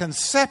at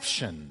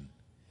conception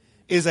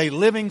is a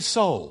living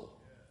soul.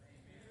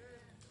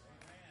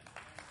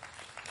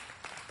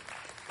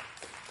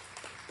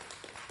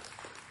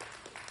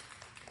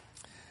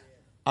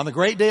 On the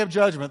great day of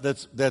judgment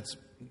that's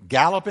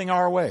galloping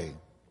our way,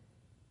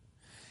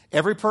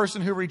 every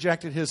person who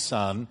rejected his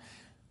Son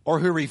or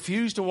who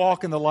refused to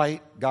walk in the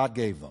light God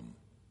gave them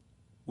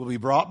will be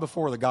brought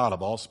before the God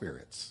of all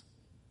spirits.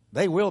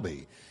 They will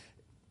be.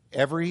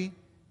 Every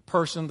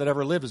person that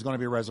ever lived is going to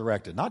be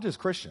resurrected. Not just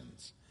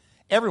Christians.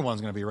 Everyone's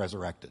going to be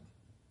resurrected.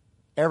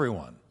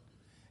 Everyone.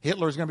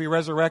 Hitler's going to be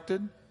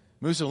resurrected.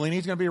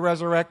 Mussolini's going to be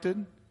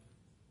resurrected.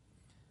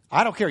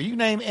 I don't care. You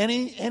name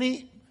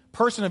any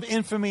person of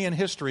infamy in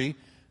history,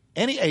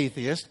 any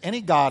atheist,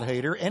 any God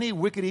hater, any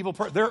wicked evil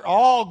person, they're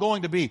all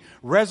going to be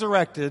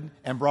resurrected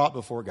and brought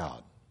before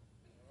God.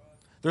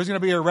 There's going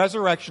to be a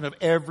resurrection of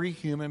every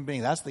human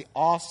being. That's the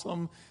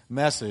awesome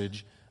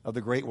message of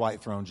the great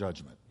white throne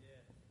judgment.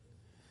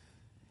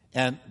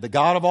 And the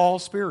God of all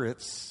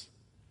spirits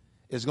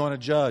is going to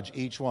judge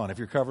each one. If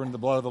you're covered in the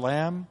blood of the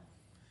Lamb,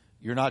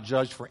 you're not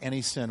judged for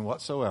any sin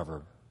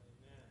whatsoever.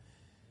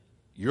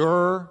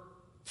 You're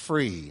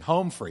free,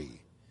 home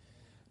free.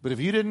 But if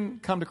you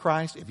didn't come to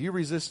Christ, if you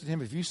resisted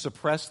Him, if you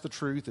suppressed the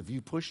truth, if you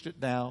pushed it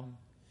down,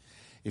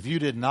 if you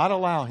did not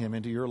allow Him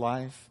into your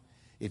life,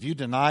 if you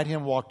denied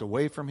Him, walked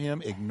away from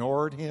Him,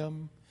 ignored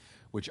Him,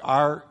 which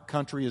our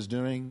country is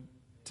doing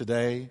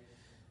today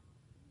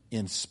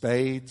in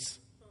spades,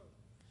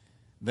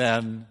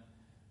 then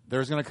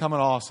there's going to come an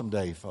awesome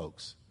day,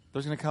 folks.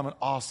 There's going to come an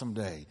awesome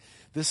day.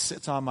 This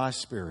sits on my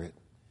spirit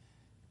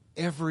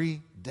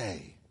every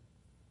day.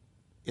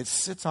 It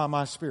sits on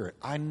my spirit.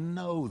 I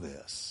know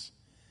this.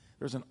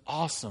 There's an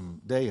awesome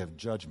day of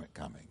judgment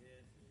coming.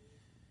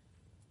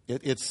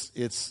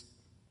 It's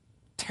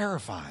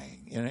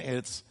terrifying, and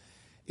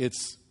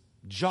it's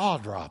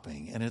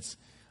jaw-dropping, and it's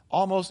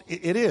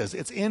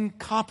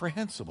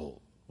incomprehensible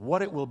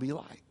what it will be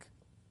like.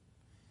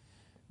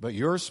 But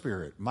your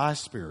spirit, my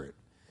spirit,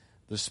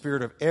 the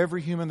spirit of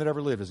every human that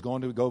ever lived is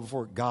going to go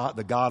before God,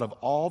 the God of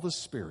all the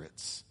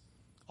spirits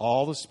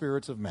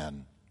of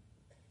men.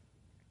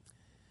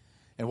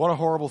 And what a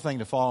horrible thing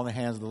to fall in the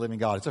hands of the living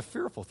God. It's a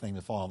fearful thing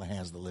to fall in the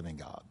hands of the living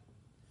God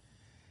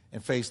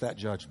and face that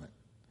judgment.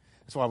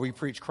 That's why we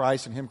preach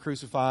Christ and Him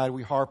crucified.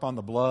 We harp on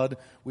the blood.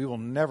 We will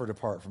never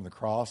depart from the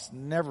cross,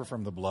 never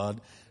from the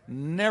blood,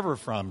 never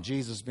from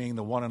Jesus being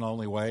the one and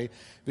only way.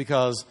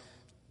 Because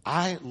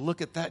I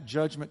look at that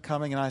judgment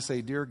coming and I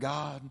say, dear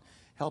God,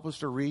 help us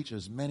to reach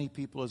as many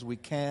people as we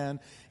can,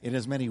 in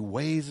as many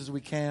ways as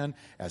we can,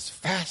 as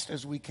fast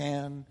as we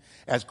can,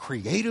 as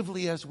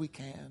creatively as we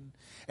can,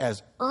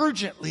 as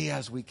urgently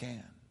as we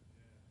can.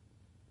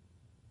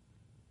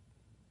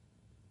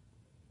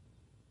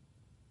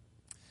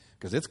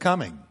 Because it's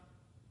coming.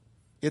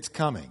 It's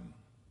coming.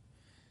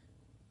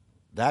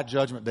 That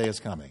judgment day is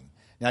coming.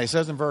 Now he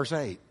says in verse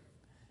 8,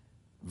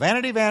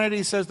 vanity,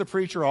 vanity, says the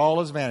preacher,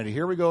 all is vanity.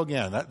 Here we go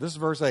again. This is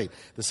verse 8.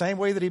 The same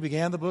way that he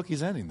began the book,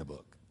 he's ending the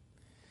book.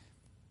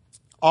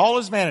 All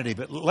is vanity,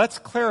 but let's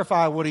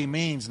clarify what he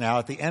means now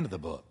at the end of the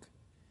book.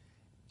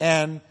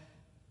 And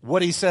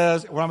what he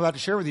says, what I'm about to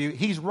share with you,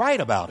 he's right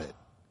about it.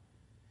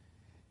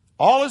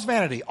 All is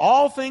vanity.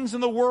 All things in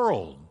the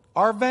world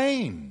are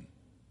vain.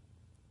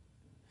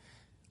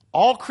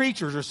 All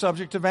creatures are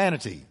subject to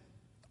vanity.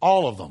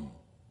 All of them.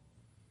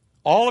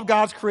 All of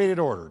God's created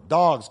order.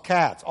 Dogs,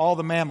 cats, all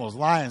the mammals,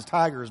 lions,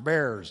 tigers,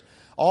 bears,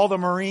 all the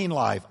marine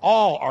life,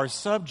 all are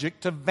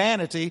subject to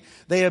vanity.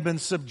 They have been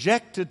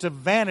subjected to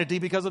vanity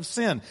because of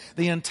sin.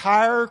 The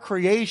entire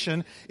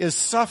creation is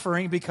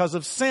suffering because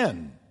of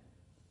sin.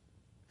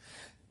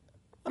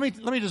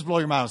 Let me just blow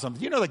your mind with something.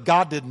 Do you know that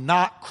God did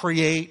not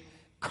create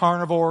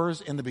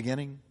carnivores in the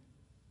beginning?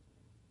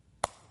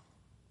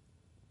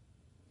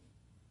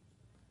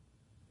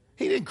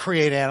 He didn't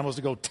create animals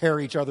to go tear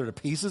each other to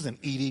pieces and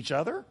eat each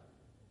other.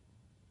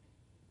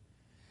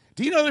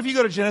 Do you know that if you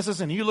go to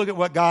Genesis and you look at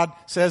what God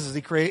says as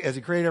He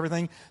created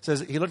everything, says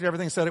He looked at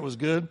everything and said it was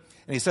good,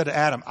 and He said to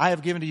Adam, I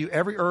have given to you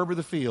every herb of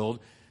the field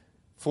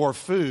for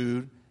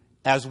food,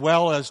 as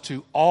well as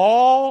to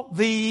all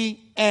the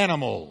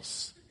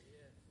animals.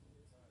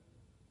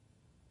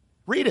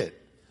 Read it.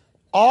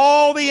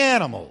 All the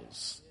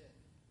animals.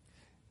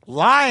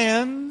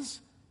 Lions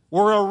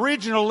were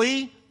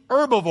originally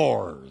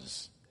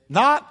herbivores,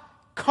 not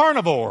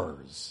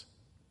carnivores.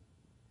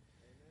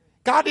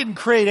 God didn't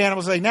create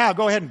animals and say, now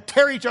go ahead and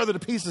tear each other to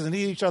pieces and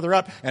eat each other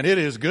up, and it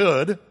is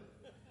good.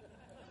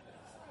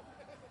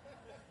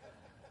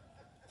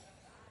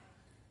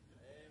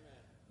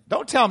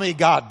 Don't tell me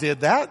God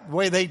did that. The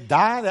way they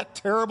die, that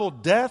terrible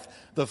death,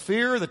 the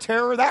fear, the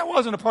terror, that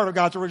wasn't a part of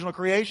God's original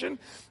creation.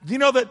 Do you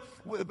know that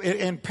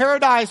in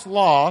Paradise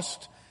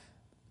Lost,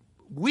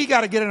 we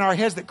got to get in our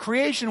heads that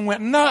creation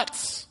went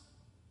nuts.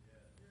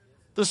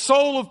 The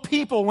soul of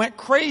people went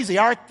crazy.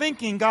 Our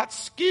thinking got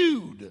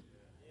skewed.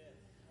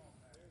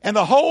 And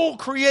the whole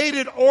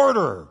created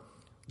order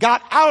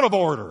got out of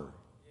order.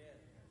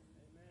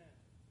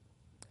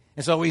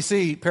 And so we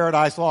see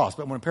paradise lost.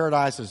 But when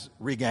paradise is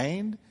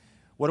regained,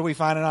 what do we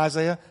find in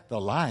Isaiah?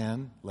 The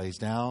lion lays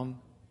down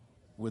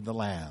with the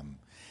lamb.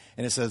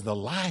 And it says the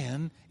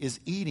lion is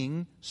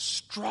eating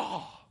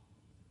straw.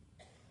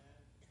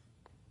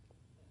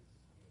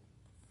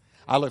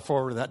 I look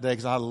forward to that day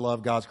because I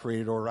love God's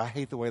created order. I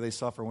hate the way they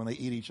suffer when they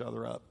eat each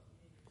other up.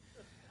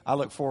 I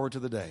look forward to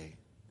the day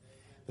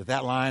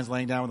that lion's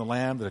laying down with the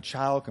lamb, that a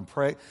child can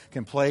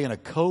play in a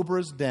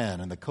cobra's den,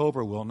 and the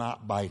cobra will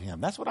not bite him.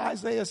 That's what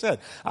Isaiah said.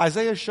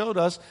 Isaiah showed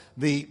us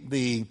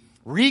the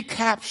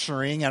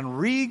recapturing and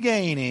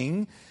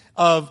regaining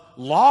of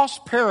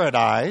lost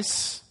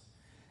paradise,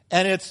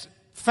 and it's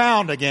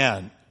found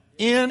again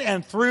in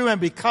and through and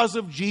because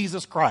of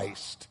Jesus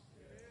Christ.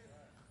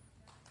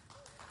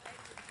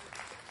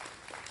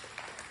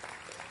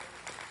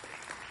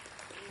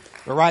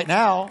 But right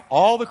now,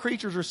 all the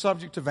creatures are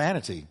subject to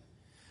vanity.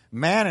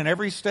 Man in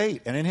every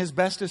state and in his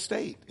best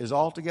estate is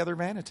altogether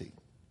vanity.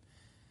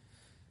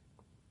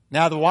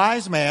 Now the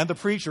wise man, the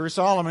preacher,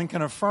 Solomon,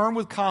 can affirm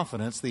with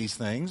confidence these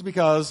things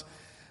because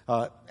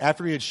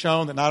after he had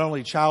shown that not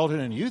only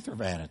childhood and youth are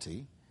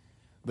vanity,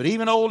 but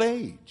even old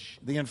age,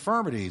 the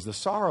infirmities, the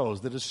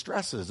sorrows, the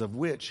distresses of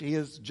which he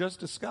has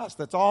just discussed,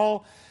 that's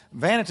all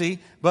vanity.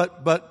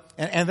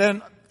 And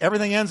then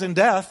everything ends in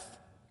death.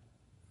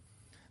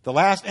 The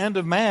last end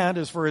of man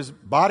is for his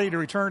body to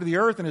return to the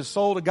earth and his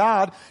soul to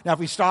God. Now, if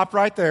we stopped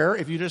right there,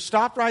 if you just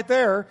stopped right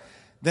there,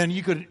 then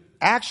you could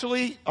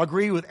actually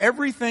agree with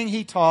everything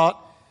he taught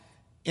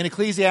in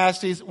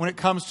Ecclesiastes when it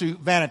comes to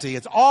vanity.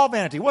 It's all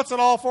vanity. What's it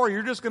all for?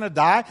 You're just going to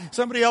die.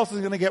 Somebody else is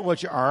going to get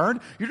what you earned.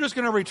 You're just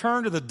going to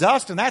return to the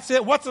dust, and that's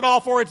it. What's it all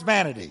for? It's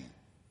vanity.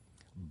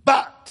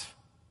 But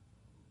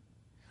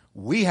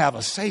we have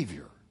a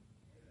Savior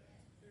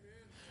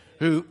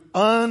who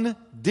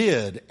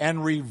undid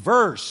and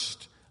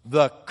reversed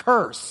the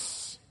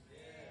curse.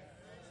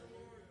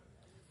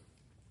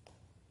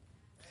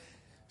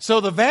 So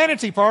the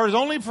vanity part is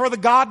only for the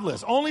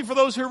godless, only for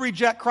those who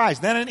reject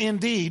Christ. Then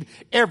indeed,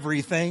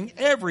 everything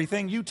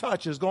you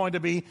touch is going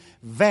to be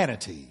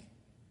vanity.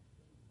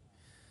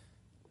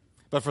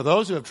 But for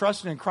those who have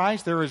trusted in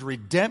Christ, there is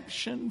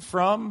redemption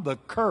from the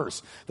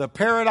curse. The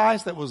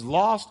paradise that was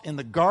lost in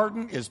the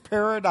garden is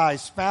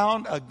paradise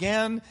found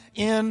again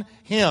in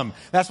Him.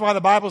 That's why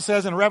the Bible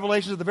says in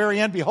Revelation at the very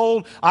end,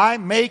 behold, I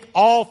make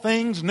all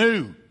things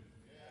new.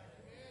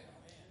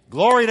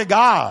 Glory to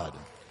God.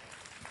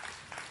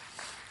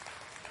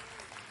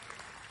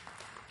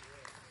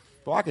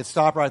 Well, I could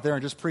stop right there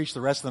and just preach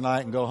the rest of the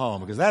night and go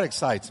home because that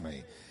excites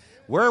me.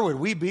 Where would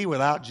we be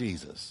without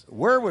Jesus?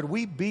 Where would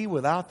we be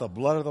without the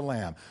blood of the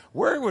Lamb?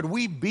 Where would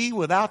we be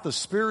without the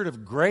Spirit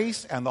of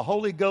grace and the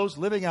Holy Ghost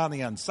living on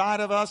the inside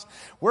of us?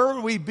 Where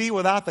would we be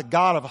without the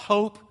God of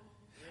hope?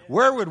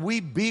 Where would we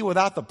be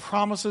without the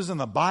promises in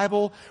the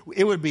Bible?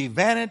 It would be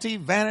vanity,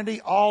 vanity,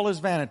 all is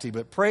vanity.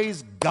 But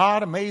praise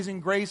God,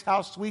 amazing grace,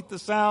 how sweet the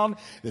sound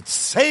that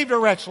saved a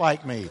wretch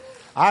like me.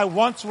 I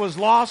once was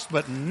lost,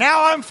 but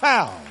now I'm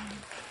found.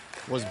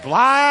 Was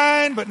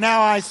blind, but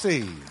now I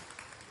see.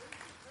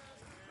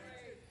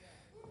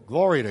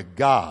 Glory to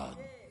God.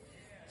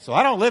 So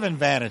I don't live in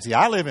vanity.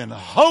 I live in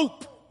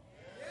hope.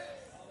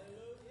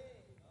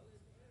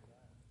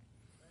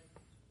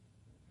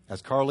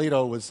 As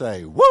Carlito would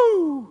say,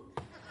 woo!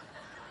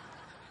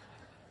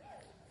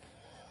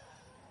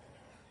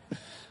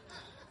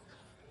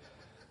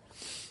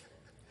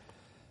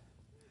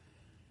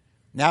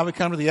 Now we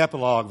come to the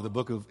epilogue of the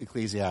book of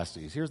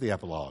Ecclesiastes. Here's the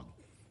epilogue.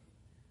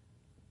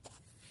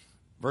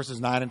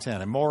 Verses 9 and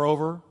 10. And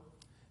moreover,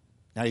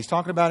 now he's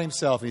talking about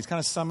himself, and he's kind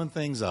of summing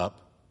things up.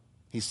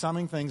 He's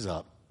summing things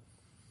up.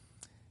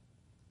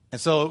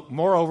 And so,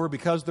 moreover,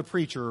 because the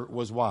preacher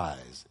was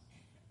wise,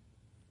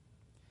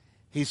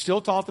 he still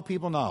taught the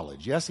people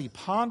knowledge. Yes, he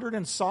pondered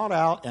and sought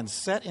out and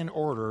set in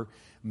order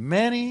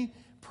many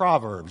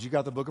proverbs. You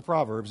got the book of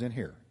Proverbs in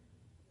here.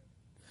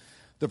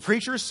 The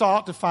preacher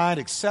sought to find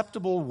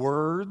acceptable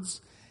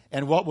words,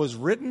 and what was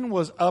written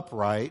was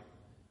upright,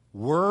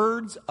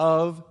 words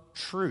of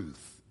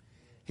truth.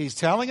 He's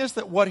telling us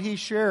that what he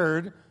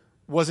shared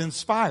was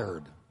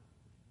inspired.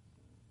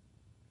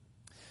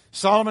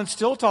 Solomon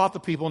still taught the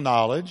people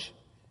knowledge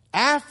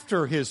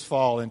after his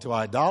fall into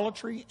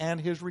idolatry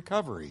and his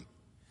recovery.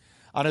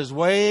 On his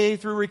way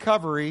through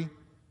recovery,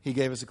 he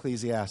gave us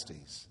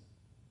Ecclesiastes.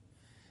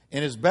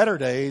 In his better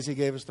days, he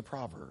gave us the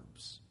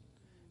Proverbs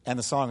and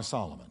the Song of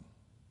Solomon.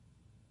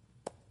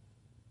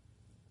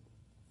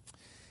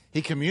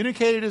 He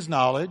communicated his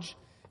knowledge.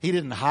 He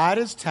didn't hide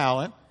his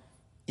talent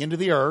into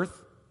the earth,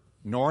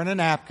 nor in a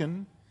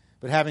napkin,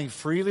 but having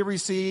freely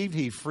received,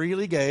 he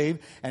freely gave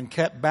and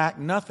kept back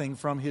nothing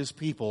from his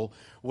people.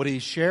 What he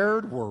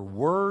shared were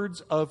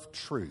words of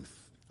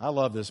truth. I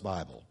love this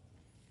Bible.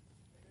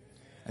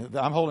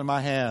 I'm holding in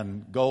my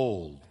hand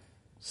gold,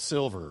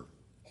 silver,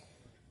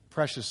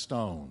 precious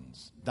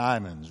stones,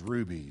 diamonds,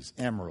 rubies,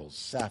 emeralds,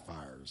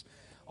 sapphires,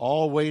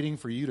 all waiting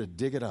for you to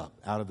dig it up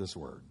out of this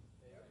word.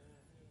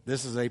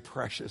 This is a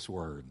precious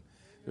word.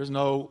 There's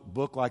no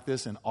book like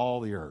this in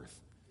all the earth.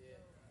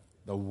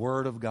 The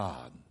Word of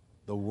God.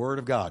 The Word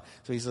of God.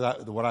 So he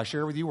says, what I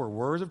share with you were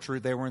words of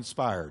truth. They were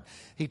inspired.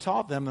 He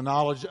taught them the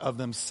knowledge of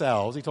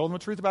themselves. He told them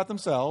the truth about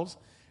themselves.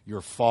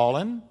 You're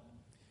fallen.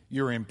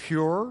 You're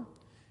impure.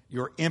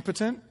 You're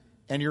impotent.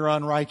 And you're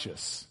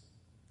unrighteous.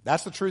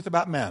 That's the truth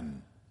about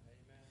men.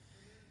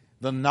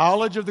 The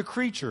knowledge of the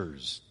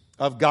creatures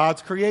of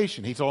God's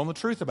creation. He told them the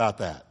truth about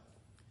that.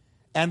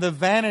 And the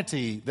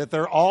vanity that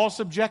they're all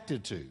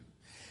subjected to.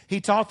 He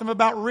taught them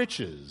about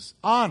riches,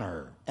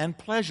 honor, and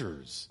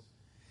pleasures.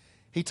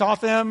 He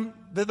taught them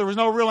that there was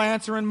no real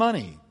answer in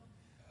money,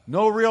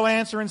 no real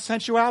answer in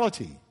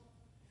sensuality,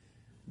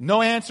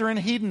 no answer in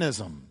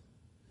hedonism,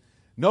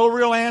 no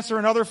real answer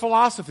in other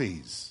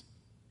philosophies.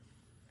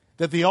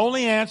 That the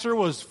only answer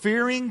was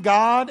fearing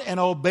God and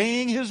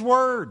obeying His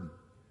Word.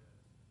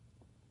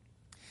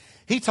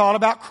 He taught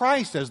about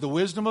Christ as the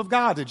wisdom of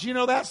God. Did you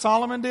know that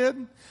Solomon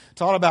did?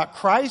 Taught about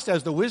Christ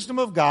as the wisdom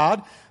of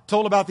God,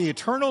 told about the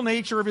eternal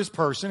nature of His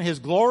person, His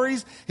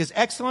glories, His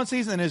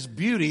excellencies, and His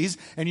beauties.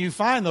 And you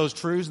find those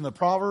truths in the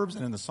Proverbs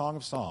and in the Song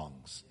of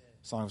Songs,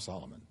 Song of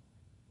Solomon.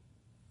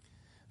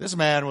 This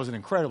man was an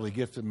incredibly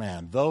gifted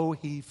man, though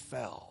he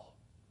fell.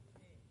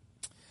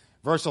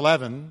 Verse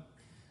 11,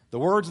 the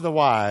words of the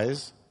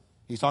wise,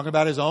 he's talking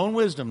about his own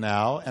wisdom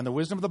now and the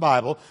wisdom of the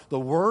Bible. The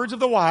words of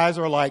the wise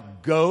are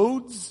like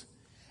goads,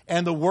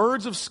 and the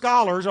words of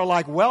scholars are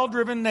like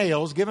well-driven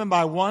nails given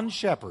by one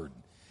shepherd.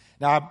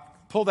 Now, I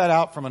pulled that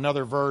out from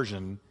another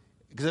version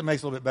because it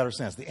makes a little bit better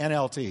sense. The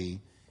NLT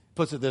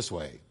puts it this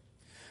way.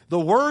 The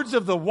words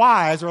of the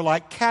wise are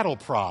like cattle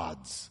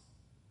prods.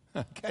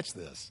 Catch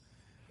this.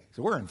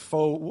 So we're in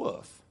faux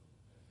woof.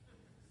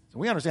 So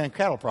we understand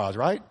cattle prods,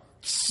 right?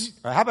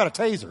 Or how about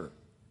a taser?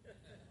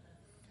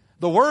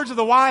 The words of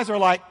the wise are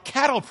like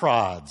cattle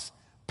prods,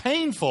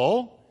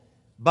 painful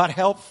but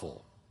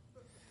helpful.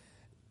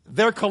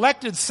 Their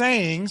collected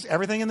sayings,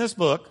 everything in this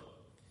book,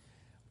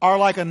 are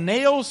like a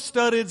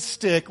nail-studded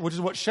stick, which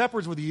is what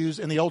shepherds would use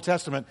in the Old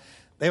Testament.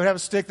 They would have a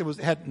stick that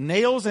had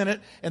nails in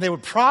it, and they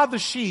would prod the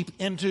sheep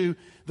into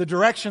the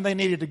direction they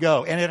needed to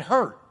go. And it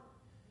hurt.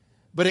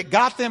 But it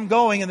got them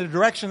going in the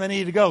direction they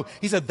needed to go.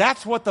 He said,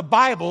 that's what the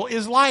Bible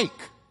is like.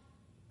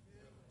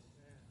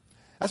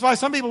 That's why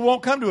some people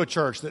won't come to a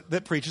church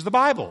that preaches the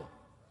Bible.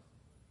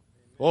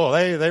 Oh,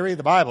 they read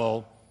the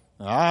Bible.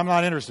 I'm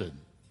not interested.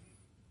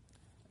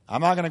 I'm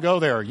not going to go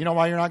there. You know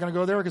why you're not going to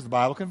go there? Because the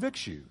Bible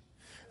convicts you.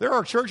 There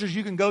are churches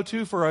you can go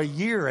to for a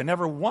year and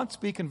never once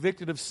be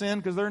convicted of sin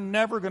because they're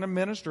never going to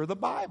minister the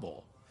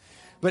Bible.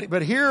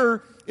 But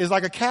here is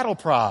like a cattle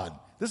prod.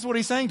 This is what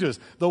he's saying to us.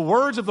 The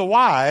words of the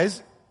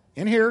wise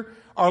in here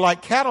are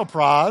like cattle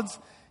prods.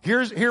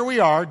 Here we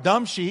are,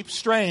 dumb sheep,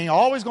 straying,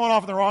 always going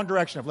off in the wrong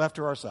direction if left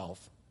to ourselves.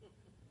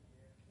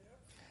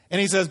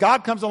 And he says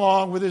God comes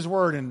along with His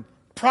Word and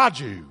prod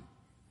you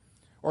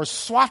or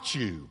swat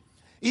you.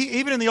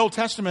 Even in the Old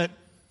Testament,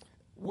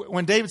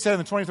 when David said in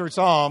the 23rd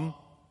Psalm,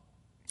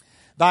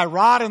 thy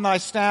rod and thy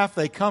staff,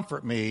 they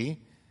comfort me,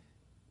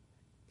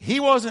 he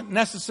wasn't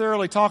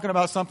necessarily talking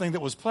about something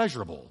that was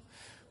pleasurable.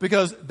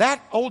 Because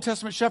that Old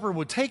Testament shepherd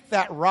would take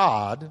that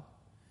rod,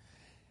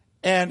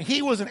 and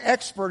he was an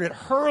expert at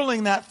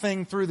hurling that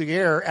thing through the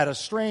air at a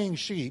straying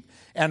sheep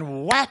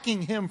and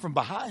whacking him from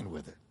behind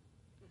with it.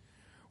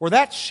 Or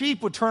that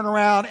sheep would turn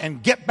around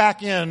and get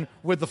back in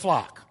with the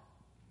flock.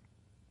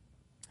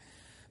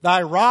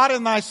 Thy rod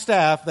and thy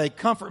staff, they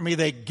comfort me.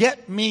 They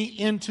get me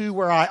into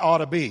where I ought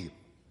to be.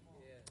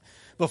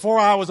 Before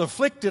I was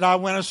afflicted, I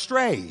went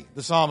astray,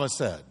 the psalmist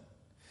said.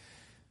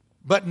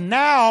 But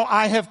now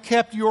I have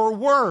kept your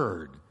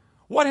word.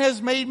 What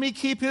has made me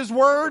keep His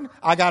word?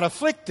 I got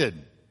afflicted.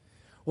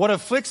 What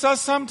afflicts us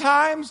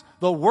sometimes?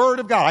 The Word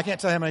of God. I can't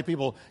tell you how many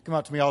people come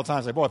up to me all the time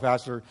and say, boy,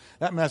 Pastor,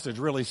 that message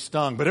really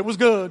stung, but it was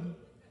good.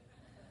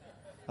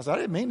 I said, I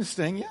didn't mean to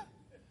sting you.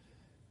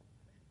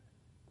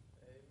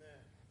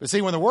 But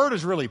see, when the Word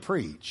is really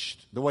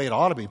preached, the way it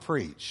ought to be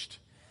preached,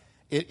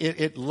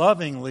 it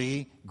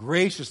lovingly,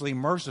 graciously,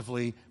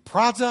 mercifully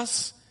prods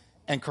us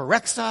and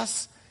corrects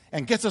us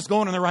and gets us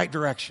going in the right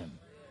direction.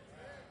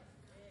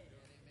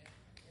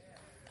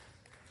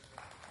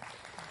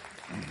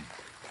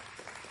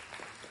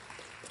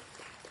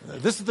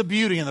 This is the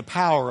beauty and the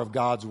power of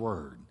God's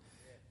Word.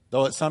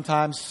 Though it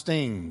sometimes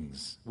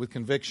stings with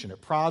conviction, it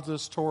prods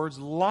us towards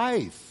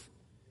life.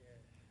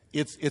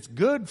 It's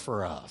good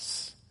for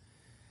us.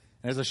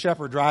 And as a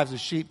shepherd drives his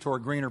sheep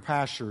toward greener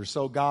pastures,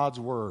 so God's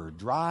Word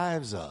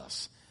drives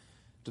us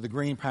to the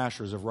green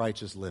pastures of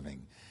righteous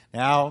living.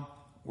 Now,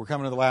 we're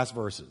coming to the last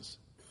verses,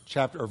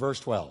 verse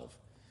 12.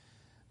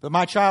 But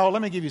my child,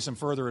 let me give you some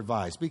further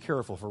advice. Be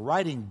careful, for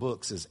writing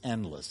books is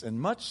endless,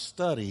 and much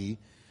study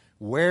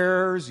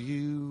wears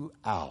you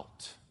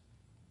out.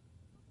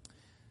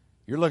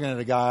 You're looking at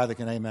a guy that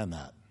can amen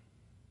that.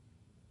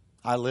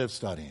 I live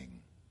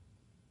studying.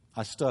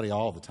 I study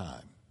all the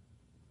time.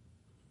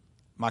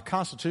 My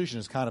constitution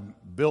is kind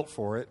of built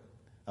for it.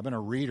 I've been a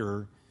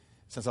reader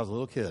since I was a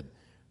little kid.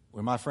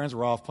 When my friends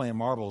were off playing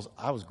marbles,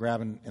 I was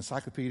grabbing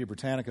Encyclopedia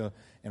Britannica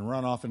and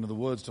run off into the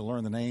woods to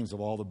learn the names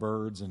of all the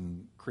birds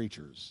and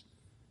creatures.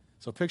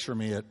 So picture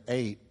me at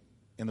 8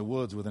 in the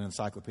woods with an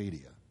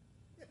encyclopedia.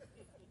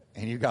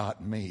 And you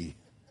got me,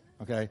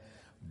 okay?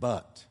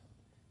 But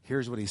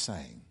here's what he's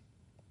saying.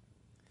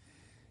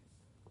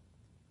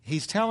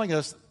 He's telling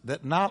us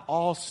that not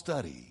all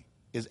study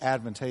is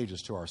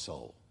advantageous to our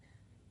soul.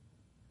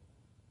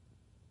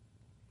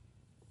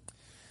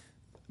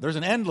 There's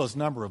an endless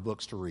number of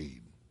books to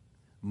read,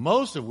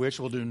 most of which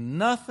will do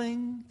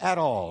nothing at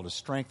all to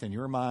strengthen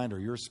your mind or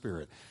your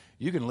spirit.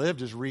 You can live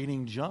just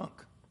reading junk.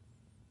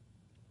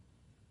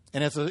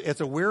 And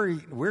it's a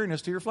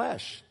weariness to your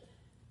flesh.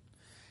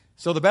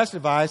 So the best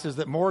advice is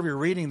that more of your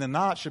reading than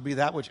not should be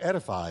that which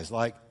edifies,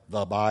 like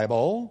the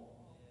Bible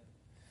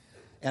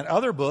and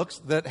other books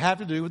that have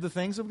to do with the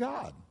things of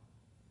God.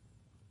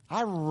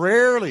 I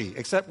rarely,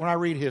 except when I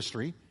read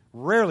history,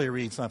 rarely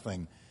read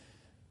something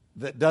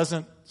that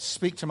doesn't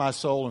speak to my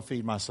soul and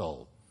feed my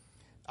soul.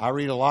 I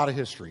read a lot of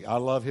history. I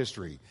love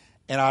history.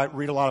 And I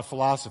read a lot of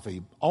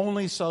philosophy,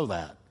 only so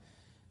that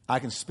I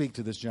can speak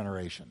to this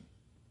generation.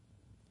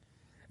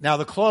 Now,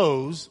 the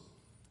close,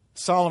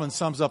 Solomon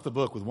sums up the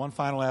book with one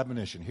final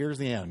admonition. Here's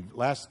the end,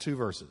 last 2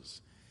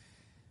 verses.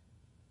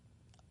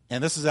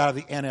 And this is out of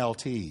the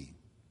NLT,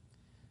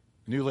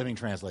 New Living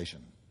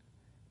Translation.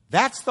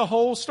 That's the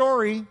whole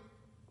story.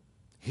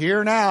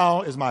 Here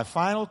now is my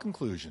final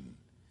conclusion.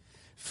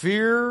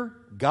 Fear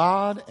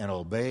God and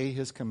obey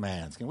His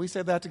commands. Can we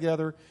say that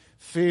together?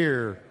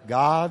 Fear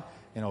God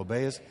and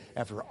obey His.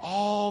 After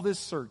all this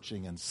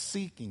searching and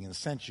seeking and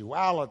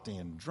sensuality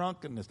and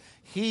drunkenness,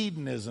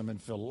 hedonism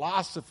and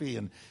philosophy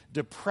and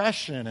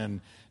depression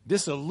and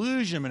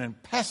disillusionment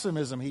and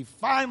pessimism, he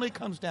finally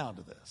comes down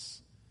to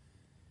this.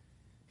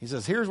 He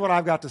says, here's what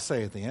I've got to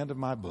say at the end of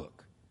my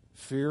book.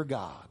 Fear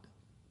God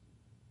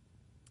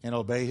and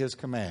obey His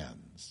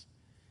commands.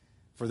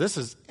 For this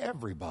is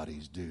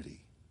everybody's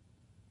duty.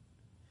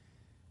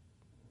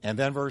 And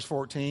then verse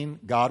 14,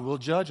 God will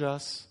judge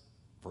us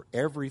for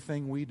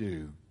everything we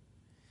do,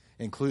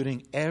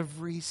 including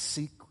every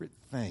secret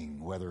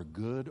thing, whether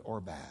good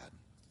or bad.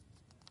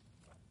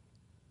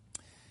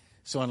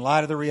 So in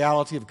light of the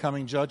reality of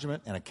coming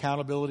judgment and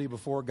accountability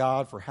before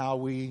God for how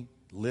we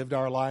lived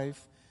our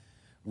life,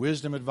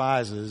 wisdom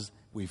advises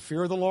we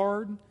fear the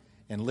Lord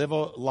and live a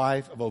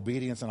life of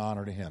obedience and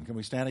honor to Him. Can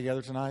we stand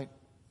together tonight?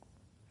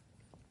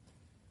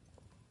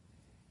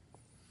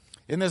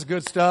 Isn't this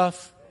good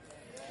stuff?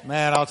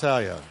 Man, I'll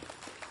tell you.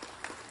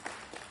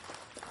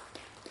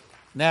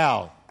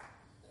 Now,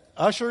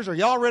 ushers, are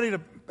y'all ready to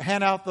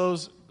hand out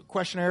those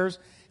questionnaires?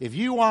 If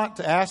you want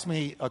to ask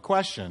me a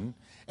question,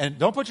 and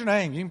don't put your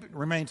name, you can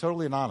remain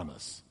totally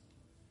anonymous.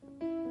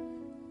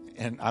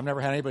 And I've never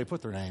had anybody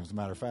put their names, as a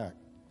matter of fact.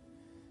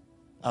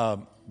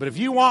 But if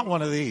you want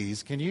one of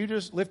these, can you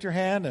just lift your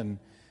hand and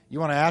you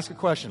want to ask a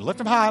question? Lift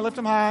them high, lift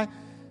them high.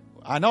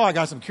 I know I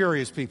got some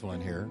curious people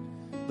in here.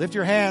 Lift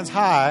your hands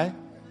high.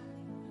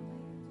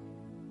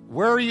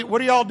 Where are you?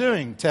 What are y'all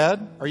doing,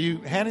 Ted? Are you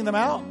handing them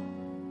out?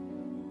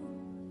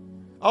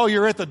 Oh,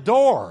 you're at the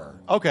door.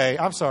 Okay,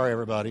 I'm sorry,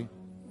 everybody.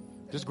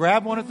 Just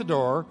grab one at the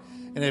door,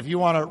 and if you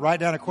want to write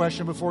down a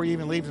question before you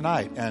even leave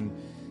tonight, and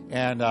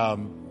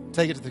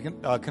take it to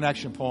the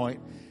connection point.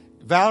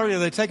 Valerie, are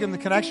they taking the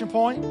connection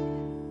point?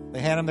 They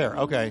hand them there.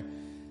 Okay,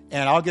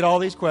 and I'll get all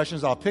these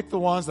questions. I'll pick the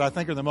ones that I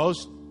think are the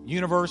most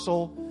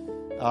universal,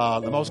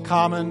 the most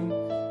common,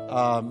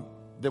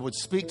 that would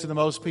speak to the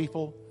most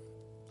people.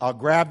 I'll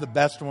grab the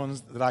best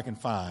ones that I can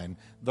find.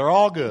 They're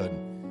all good,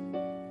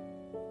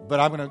 but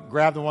I'm going to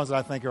grab the ones that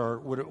I think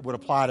would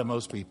apply to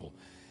most people,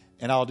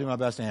 and I'll do my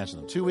best to answer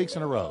them. 2 weeks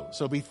in a row,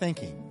 so be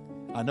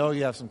thinking. I know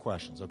you have some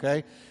questions,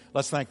 okay?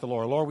 Let's thank the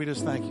Lord. Lord, we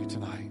just thank you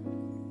tonight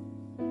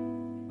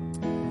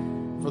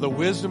for the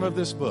wisdom of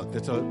this book,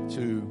 that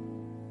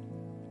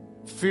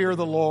to fear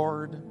the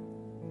Lord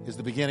is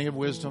the beginning of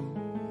wisdom,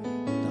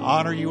 to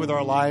honor you with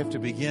our life, to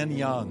begin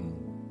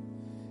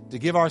young, to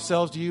give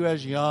ourselves to you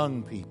as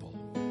young people.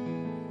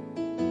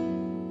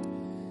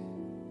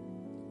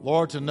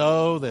 Lord, to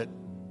know that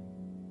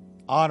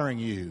honoring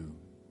you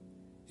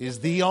is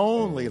the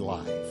only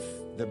life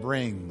that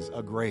brings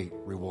a great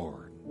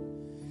reward.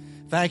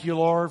 Thank you,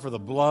 Lord, for the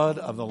blood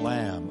of the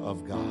Lamb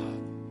of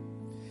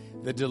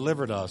God that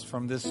delivered us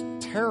from this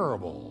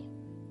terrible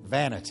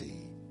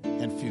vanity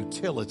and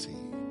futility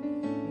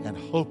and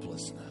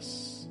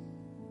hopelessness.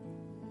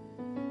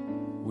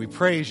 We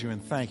praise you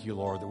and thank you,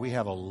 Lord, that we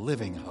have a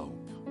living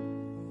hope.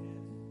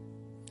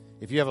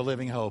 If you have a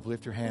living hope,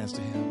 lift your hands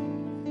to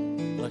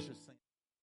Him. Let's just